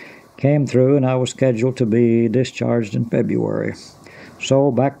came through and I was scheduled to be discharged in February.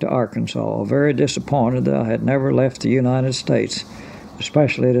 So back to Arkansas, very disappointed that I had never left the United States,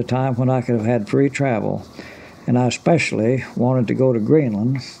 especially at a time when I could have had free travel. And I especially wanted to go to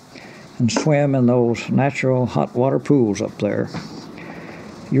Greenland and swim in those natural hot water pools up there.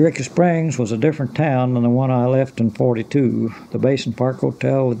 Eureka Springs was a different town than the one I left in '42. The Basin Park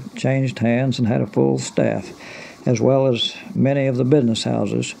Hotel had changed hands and had a full staff, as well as many of the business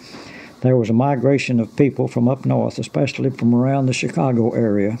houses. There was a migration of people from up north, especially from around the Chicago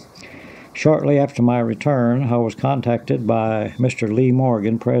area. Shortly after my return, I was contacted by Mr. Lee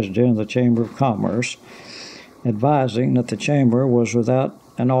Morgan, president of the Chamber of Commerce, advising that the chamber was without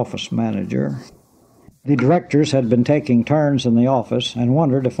an office manager. The directors had been taking turns in the office and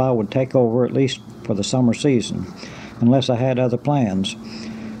wondered if I would take over at least for the summer season, unless I had other plans.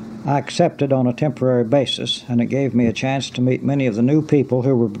 I accepted on a temporary basis, and it gave me a chance to meet many of the new people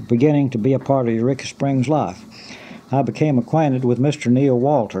who were beginning to be a part of Eureka Springs life. I became acquainted with Mr. Neil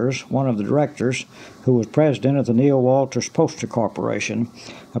Walters, one of the directors, who was president of the Neil Walters Poster Corporation,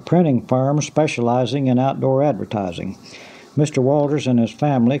 a printing firm specializing in outdoor advertising. Mr. Walters and his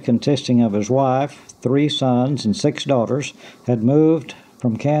family, consisting of his wife, 3 sons, and 6 daughters, had moved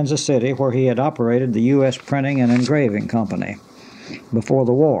from Kansas City, where he had operated the U.S. Printing and Engraving Company before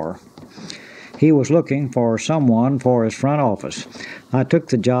the war. He was looking for someone for his front office. I took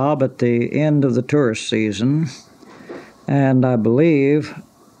the job at the end of the tourist season, and I believe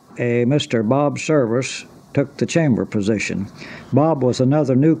a Mr. Bob Service took the chamber position. Bob was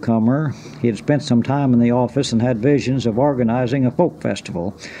another newcomer. He had spent some time in the office and had visions of organizing a folk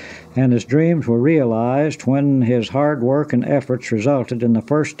festival, and his dreams were realized when his hard work and efforts resulted in the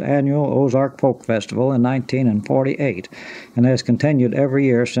first annual Ozark Folk Festival in 1948, and has continued every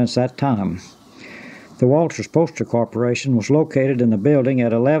year since that time. The Walters Poster Corporation was located in the building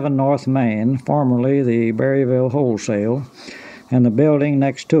at 11 North Main, formerly the Berryville Wholesale, and the building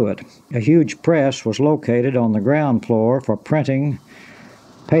next to it. A huge press was located on the ground floor for printing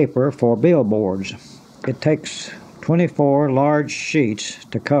paper for billboards. It takes 24 large sheets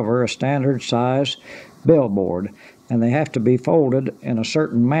to cover a standard size billboard, and they have to be folded in a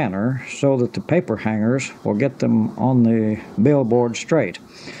certain manner so that the paper hangers will get them on the billboard straight.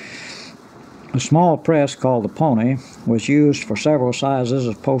 A small press called the Pony was used for several sizes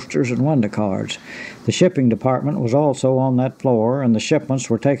of posters and window cards. The shipping department was also on that floor, and the shipments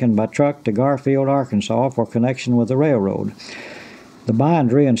were taken by truck to Garfield, Arkansas for connection with the railroad. The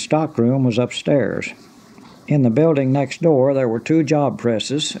bindery and stockroom was upstairs. In the building next door, there were 2 job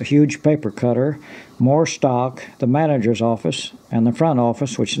presses, a huge paper cutter, more stock, the manager's office, and the front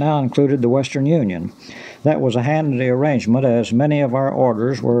office, which now included the Western Union. That was a handy arrangement, as many of our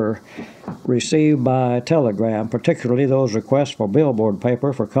orders were received by telegram, particularly those requests for billboard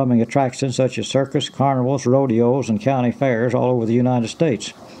paper for coming attractions such as circus, carnivals, rodeos, and county fairs all over the United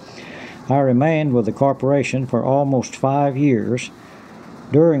States. I remained with the corporation for almost 5 years,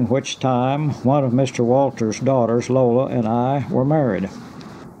 during which time one of Mr. Walter's daughters, Lola, and I were married.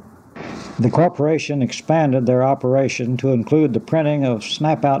 The corporation expanded their operation to include the printing of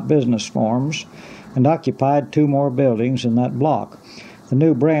snap-out business forms and occupied 2 more buildings in that block. The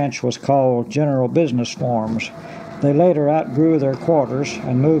new branch was called General Business Forms. They later outgrew their quarters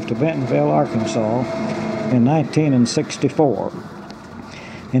and moved to Bentonville, Arkansas in 1964.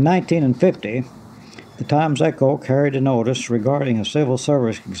 In 1950, the Times-Echo carried a notice regarding a civil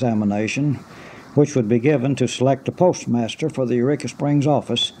service examination which would be given to select a postmaster for the Eureka Springs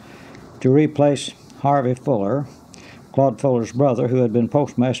office to replace Harvey Fuller, Claude Fuller's brother, who had been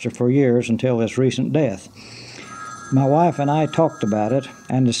postmaster for years until his recent death. My wife and I talked about it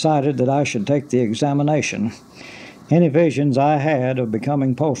and decided that I should take the examination. Any visions I had of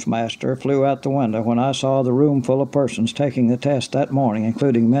becoming postmaster flew out the window when I saw the room full of persons taking the test that morning,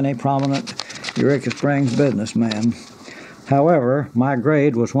 including many prominent Eureka Springs businessmen. However, my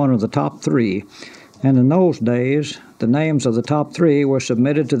grade was one of the top 3, and in those days, the names of the top 3 were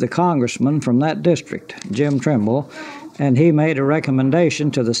submitted to the congressman from that district, Jim Trimble, and he made a recommendation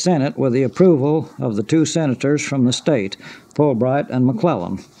to the Senate with the approval of the 2 senators from the state, Fulbright and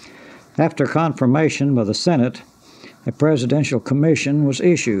McClellan. After confirmation by the Senate, a presidential commission was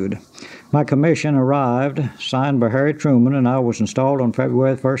issued. My commission arrived, signed by Harry Truman, and I was installed on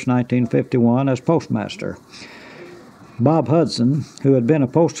February 1st, 1951 as postmaster. Bob Hudson, who had been a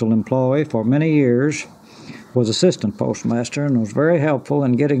postal employee for many years, was assistant postmaster and was very helpful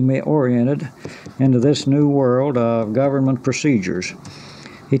in getting me oriented into this new world of government procedures.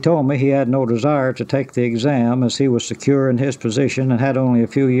 He told me he had no desire to take the exam as he was secure in his position and had only a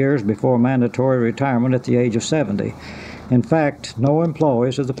few years before mandatory retirement at the age of 70. In fact, no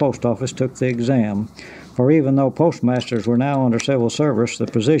employees of the post office took the exam, for even though postmasters were now under civil service, the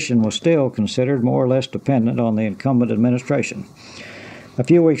position was still considered more or less dependent on the incumbent administration. A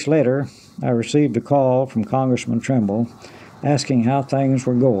few weeks later, I received a call from Congressman Trimble asking how things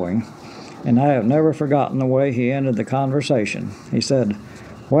were going, and I have never forgotten the way he ended the conversation. He said,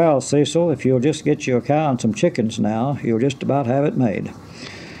 "Well, Cecil, if you'll just get you a cow and some chickens now, you'll just about have it made."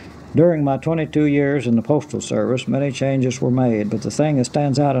 During my 22 years in the Postal Service, many changes were made, but the thing that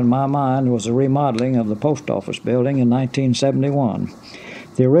stands out in my mind was the remodeling of the post office building in 1971.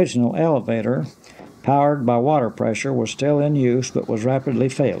 The original elevator, powered by water pressure, was still in use but was rapidly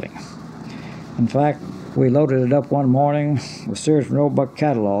failing. In fact, we loaded it up one morning with Sears and Roebuck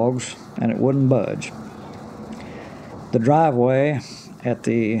catalogs, and it wouldn't budge. The driveway at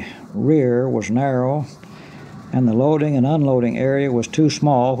the rear was narrow, and the loading and unloading area was too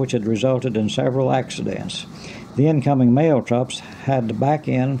small, which had resulted in several accidents. The incoming mail trucks had to back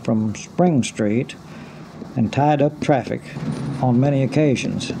in from Spring Street and tied up traffic on many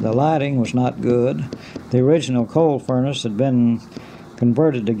occasions. The lighting was not good. The original coal furnace had been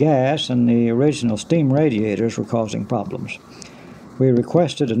converted to gas, and the original steam radiators were causing problems. We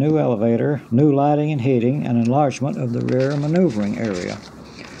requested a new elevator, new lighting and heating, and enlargement of the rear maneuvering area.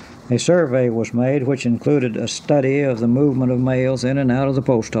 A survey was made which included a study of the movement of mails in and out of the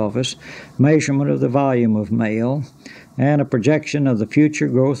post office, measurement of the volume of mail, and a projection of the future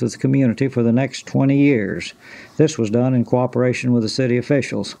growth of the community for the next 20 years. This was done in cooperation with the city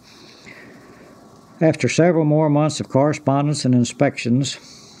officials. After several more months of correspondence and inspections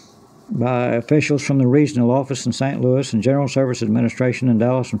by officials from the regional office in St. Louis and General Service Administration in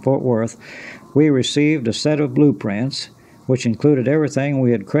Dallas and Fort Worth, we received a set of blueprints which included everything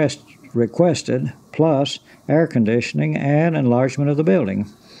we had requested, plus air conditioning and enlargement of the building.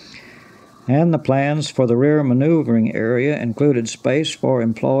 And the plans for the rear maneuvering area included space for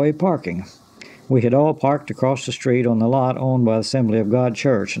employee parking. We had all parked across the street on the lot owned by the Assembly of God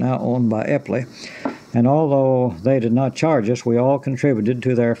Church, now owned by Epley, and although they did not charge us, we all contributed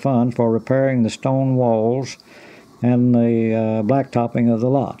to their fund for repairing the stone walls and the blacktopping of the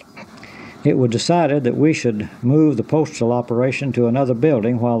lot. It was decided that we should move the postal operation to another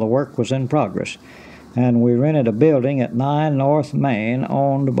building while the work was in progress, and we rented a building at 9 North Main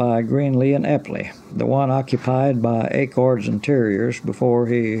owned by Greenlee and Epley, the one occupied by Acords Interiors before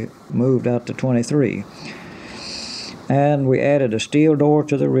he moved out to 23. And we added a steel door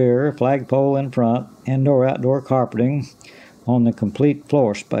to the rear, a flagpole in front, indoor-outdoor carpeting on the complete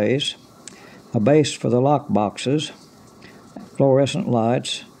floor space, a base for the lock boxes, fluorescent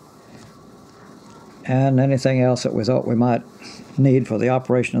lights, and anything else that we thought we might need for the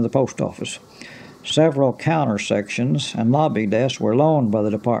operation of the post office. Several counter sections and lobby desks were loaned by the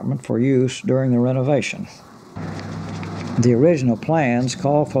department for use during the renovation. The original plans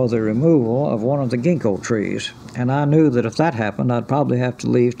called for the removal of one of the ginkgo trees, and I knew that if that happened, I'd probably have to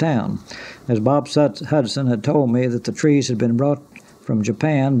leave town, as Bob Hudson had told me that the trees had been brought from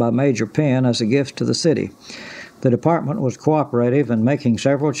Japan by Major Penn as a gift to the city. The department was cooperative in making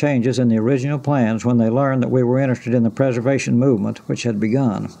several changes in the original plans when they learned that we were interested in the preservation movement, which had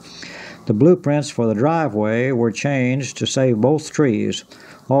begun. The blueprints for the driveway were changed to save both trees,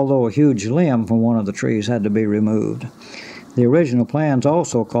 although a huge limb from one of the trees had to be removed. The original plans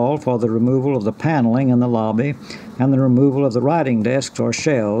also called for the removal of the paneling in the lobby and the removal of the writing desks or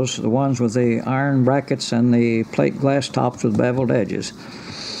shelves, the ones with the iron brackets and the plate glass tops with beveled edges,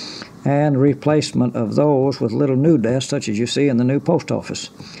 and replacement of those with little new desks such as you see in the new post office.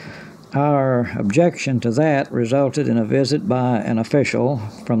 Our objection to that resulted in a visit by an official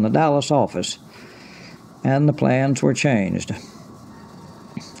from the Dallas office, and the plans were changed.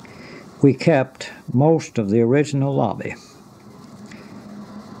 We kept most of the original lobby.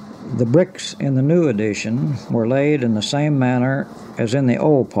 The bricks in the new addition were laid in the same manner as in the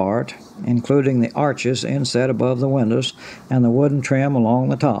old part, including the arches inset above the windows and the wooden trim along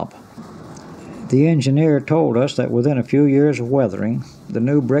the top. The engineer told us that within a few years of weathering, the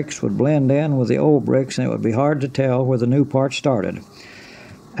new bricks would blend in with the old bricks and it would be hard to tell where the new part started.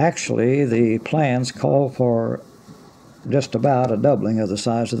 Actually, the plans call for just about a doubling of the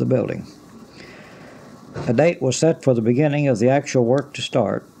size of the building. A date was set for the beginning of the actual work to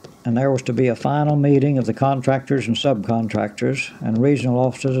start, and there was to be a final meeting of the contractors and subcontractors and regional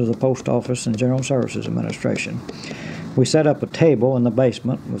officers of the Post Office and General Services Administration. We set up a table in the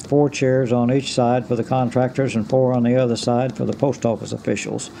basement with 4 chairs on each side for the contractors and 4 on the other side for the post office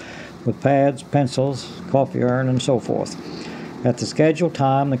officials, with pads, pencils, coffee urn, and so forth. At the scheduled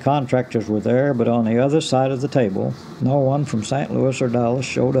time, the contractors were there, but on the other side of the table, no one from St. Louis or Dallas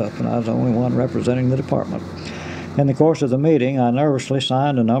showed up, and I was the only one representing the department. In the course of the meeting, I nervously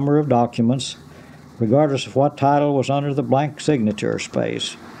signed a number of documents, regardless of what title was under the blank signature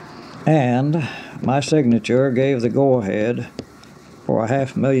space. And my signature gave the go-ahead for a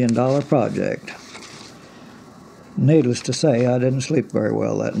 $500,000 project. Needless to say, I didn't sleep very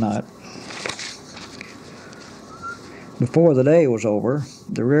well that night. Before the day was over,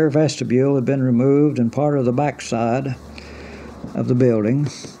 the rear vestibule had been removed and part of the back side of the building,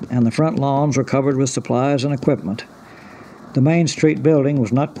 and the front lawns were covered with supplies and equipment. The Main Street building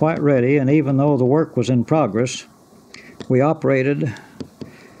was not quite ready, and even though the work was in progress, we operated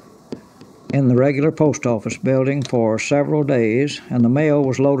in the regular post office building for several days, and the mail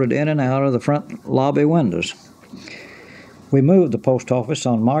was loaded in and out of the front lobby windows. We moved the post office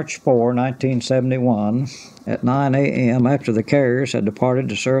on March 4, 1971, at 9 a.m. after the carriers had departed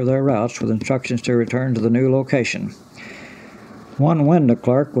to serve their routes with instructions to return to the new location. One window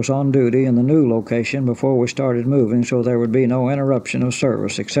clerk was on duty in the new location before we started moving, so there would be no interruption of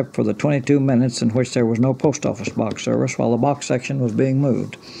service except for the 22 minutes in which there was no post office box service while the box section was being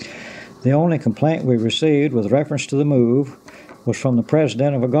moved. The only complaint we received with reference to the move was from the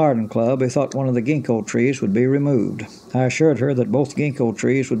president of a garden club who thought one of the ginkgo trees would be removed. I assured her that both ginkgo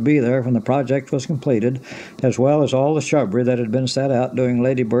trees would be there when the project was completed, as well as all the shrubbery that had been set out during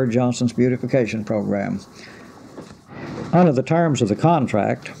Lady Bird Johnson's beautification program. Under the terms of the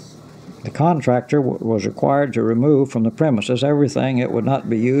contract, the contractor was required to remove from the premises everything that would not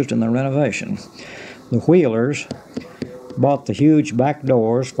be used in the renovation. The Wheelers bought the huge back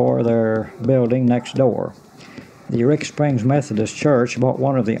doors for their building next door. The Eureka Springs Methodist Church bought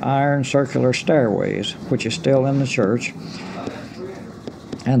one of the iron circular stairways, which is still in the church,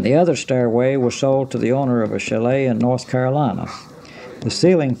 and the other stairway was sold to the owner of a chalet in North Carolina. The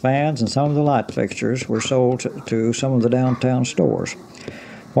ceiling fans and some of the light fixtures were sold to some of the downtown stores.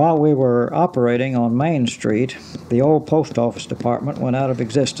 While we were operating on Main Street, the old post office department went out of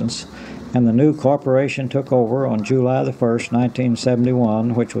existence, and the new corporation took over on July the 1st,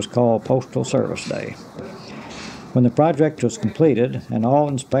 1971, which was called Postal Service Day. When the project was completed and all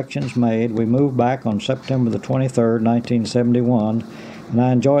inspections made, we moved back on September the 23rd, 1971, and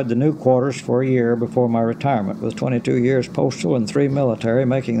I enjoyed the new quarters for a year before my retirement, with 22 years postal and 3 military,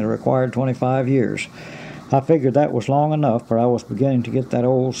 making the required 25 years. I figured that was long enough, for I was beginning to get that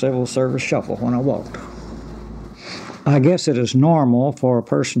old civil service shuffle when I walked. I guess it is normal for a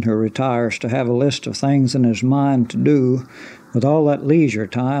person who retires to have a list of things in his mind to do with all that leisure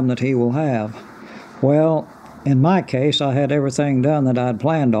time that he will have. Well, In my case, I had everything done that I'd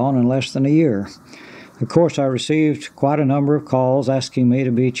planned on in less than a year. Of course, I received quite a number of calls asking me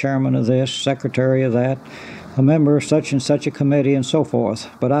to be chairman of this, secretary of that, a member of such and such a committee, and so forth,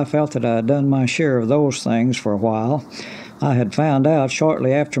 but I felt that I had done my share of those things for a while. I had found out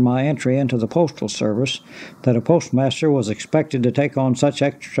shortly after my entry into the Postal Service that a postmaster was expected to take on such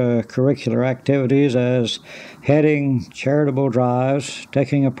extracurricular activities as heading charitable drives,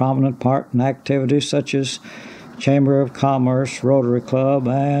 taking a prominent part in activities such as Chamber of Commerce, Rotary Club,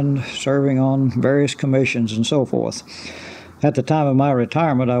 and serving on various commissions and so forth. At the time of my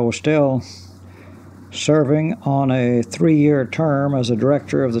retirement, I was still serving on a 3-year term as a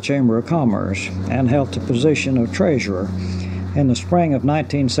director of the Chamber of Commerce and held the position of treasurer. In the spring of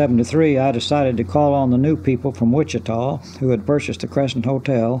 1973, I decided to call on the new people from Wichita who had purchased the Crescent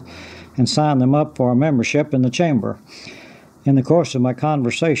Hotel and sign them up for a membership in the Chamber. In the course of my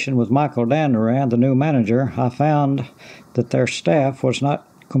conversation with Michael Danderand, the new manager, I found that their staff was not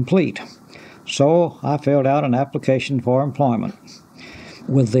complete. So I filled out an application for employment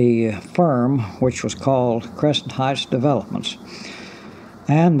with the firm, which was called Crescent Heights Developments.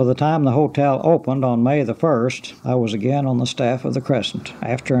 And by the time the hotel opened on May the 1st, I was again on the staff of the Crescent,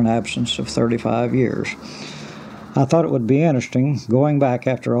 after an absence of 35 years. I thought it would be interesting going back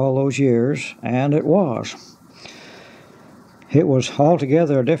after all those years, and it was. It was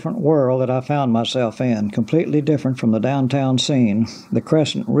altogether a different world that I found myself in, completely different from the downtown scene. The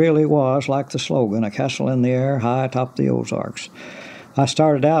Crescent really was like the slogan, a castle in the air high atop the Ozarks. I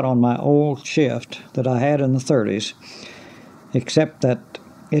started out on my old shift that I had in the 30s, except that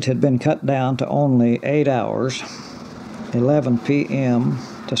it had been cut down to only 8 hours, 11 p.m.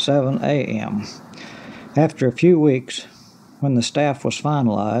 to 7 a.m. After a few weeks, when the staff was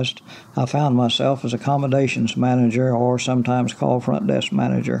finalized, I found myself as accommodations manager, or sometimes called front desk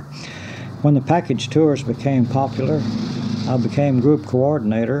manager. When the package tours became popular, I became group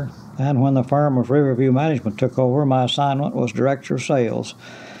coordinator, and when the firm of Riverview Management took over, my assignment was director of sales.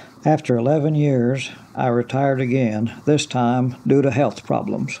 After 11 years, I retired again, this time due to health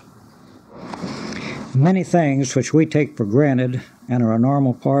problems. Many things which we take for granted and are a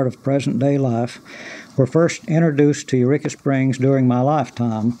normal part of present-day life were first introduced to Eureka Springs during my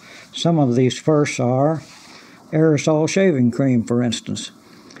lifetime. Some of these firsts are aerosol shaving cream, for instance.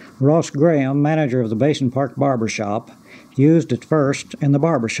 Ross Graham, manager of the Basin Park barbershop, used it first in the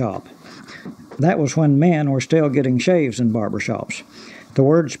barbershop. That was when men were still getting shaves in barbershops. The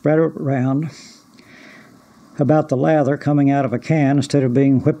word spread around about the lather coming out of a can instead of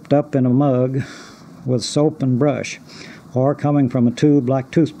being whipped up in a mug with soap and brush, or coming from a tube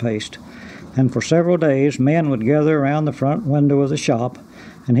like toothpaste. And for several days, men would gather around the front window of the shop,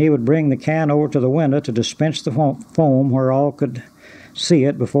 and he would bring the can over to the window to dispense the foam where all could see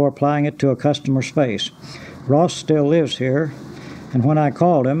it before applying it to a customer's face. Ross still lives here, and when I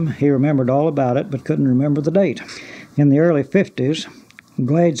called him, he remembered all about it but couldn't remember the date. In the early 50s,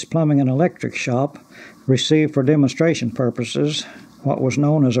 Glades Plumbing and Electric Shop received for demonstration purposes what was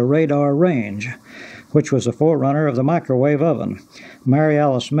known as a radar range, which was a forerunner of the microwave oven. Mary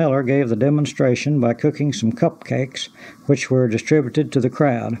Alice Miller gave the demonstration by cooking some cupcakes, which were distributed to the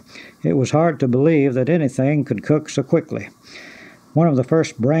crowd. It was hard to believe that anything could cook so quickly. One of the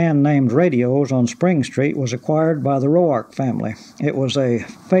first brand-named radios on Spring Street was acquired by the Roark family. It was a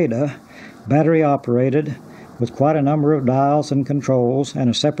Feda, battery-operated, with quite a number of dials and controls, and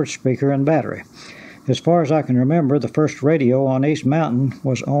a separate speaker and battery. As far as I can remember, the first radio on East Mountain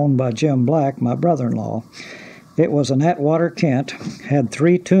was owned by Jim Black, my brother-in-law. It was an Atwater Kent, had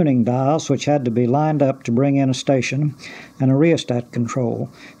 3 tuning dials which had to be lined up to bring in a station, and a rheostat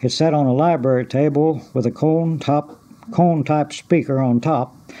control. It sat on a library table with a cone-type speaker on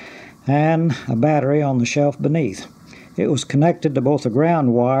top and a battery on the shelf beneath. It was connected to both a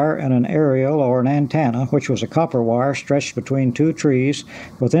ground wire and an aerial or an antenna, which was a copper wire stretched between 2 trees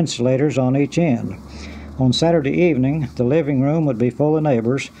with insulators on each end. On Saturday evening, the living room would be full of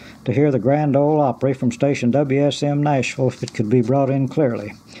neighbors to hear the Grand Ole Opry from station WSM Nashville if it could be brought in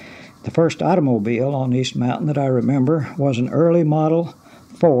clearly. The first automobile on East Mountain that I remember was an early model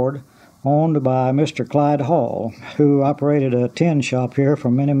Ford owned by Mr. Clyde Hall, who operated a tin shop here for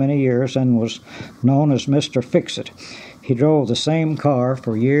many, many years and was known as Mr. Fix-It. He drove the same car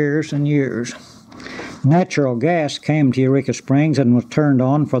for years and years. Natural gas came to Eureka Springs and was turned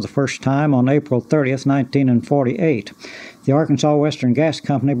on for the first time on April 30th, 1948. The Arkansas Western Gas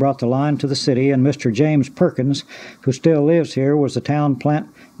Company brought the line to the city, and Mr. James Perkins, who still lives here, was the town plant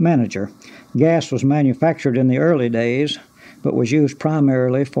manager. Gas was manufactured in the early days, but was used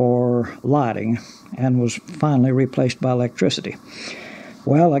primarily for lighting and was finally replaced by electricity.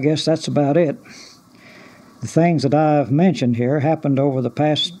 Well, I guess that's about it. The things that I've mentioned here happened over the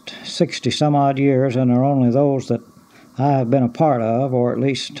past 60-some-odd years and are only those that I have been a part of, or at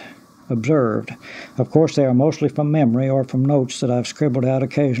least observed. Of course, they are mostly from memory or from notes that I've scribbled out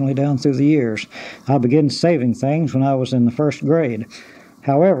occasionally down through the years. I began saving things when I was in the first grade.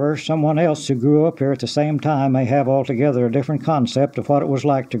 However, someone else who grew up here at the same time may have altogether a different concept of what it was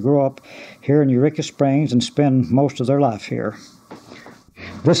like to grow up here in Eureka Springs and spend most of their life here.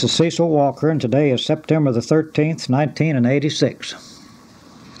 This is Cecil Walker, and today is September the 13th, 1986.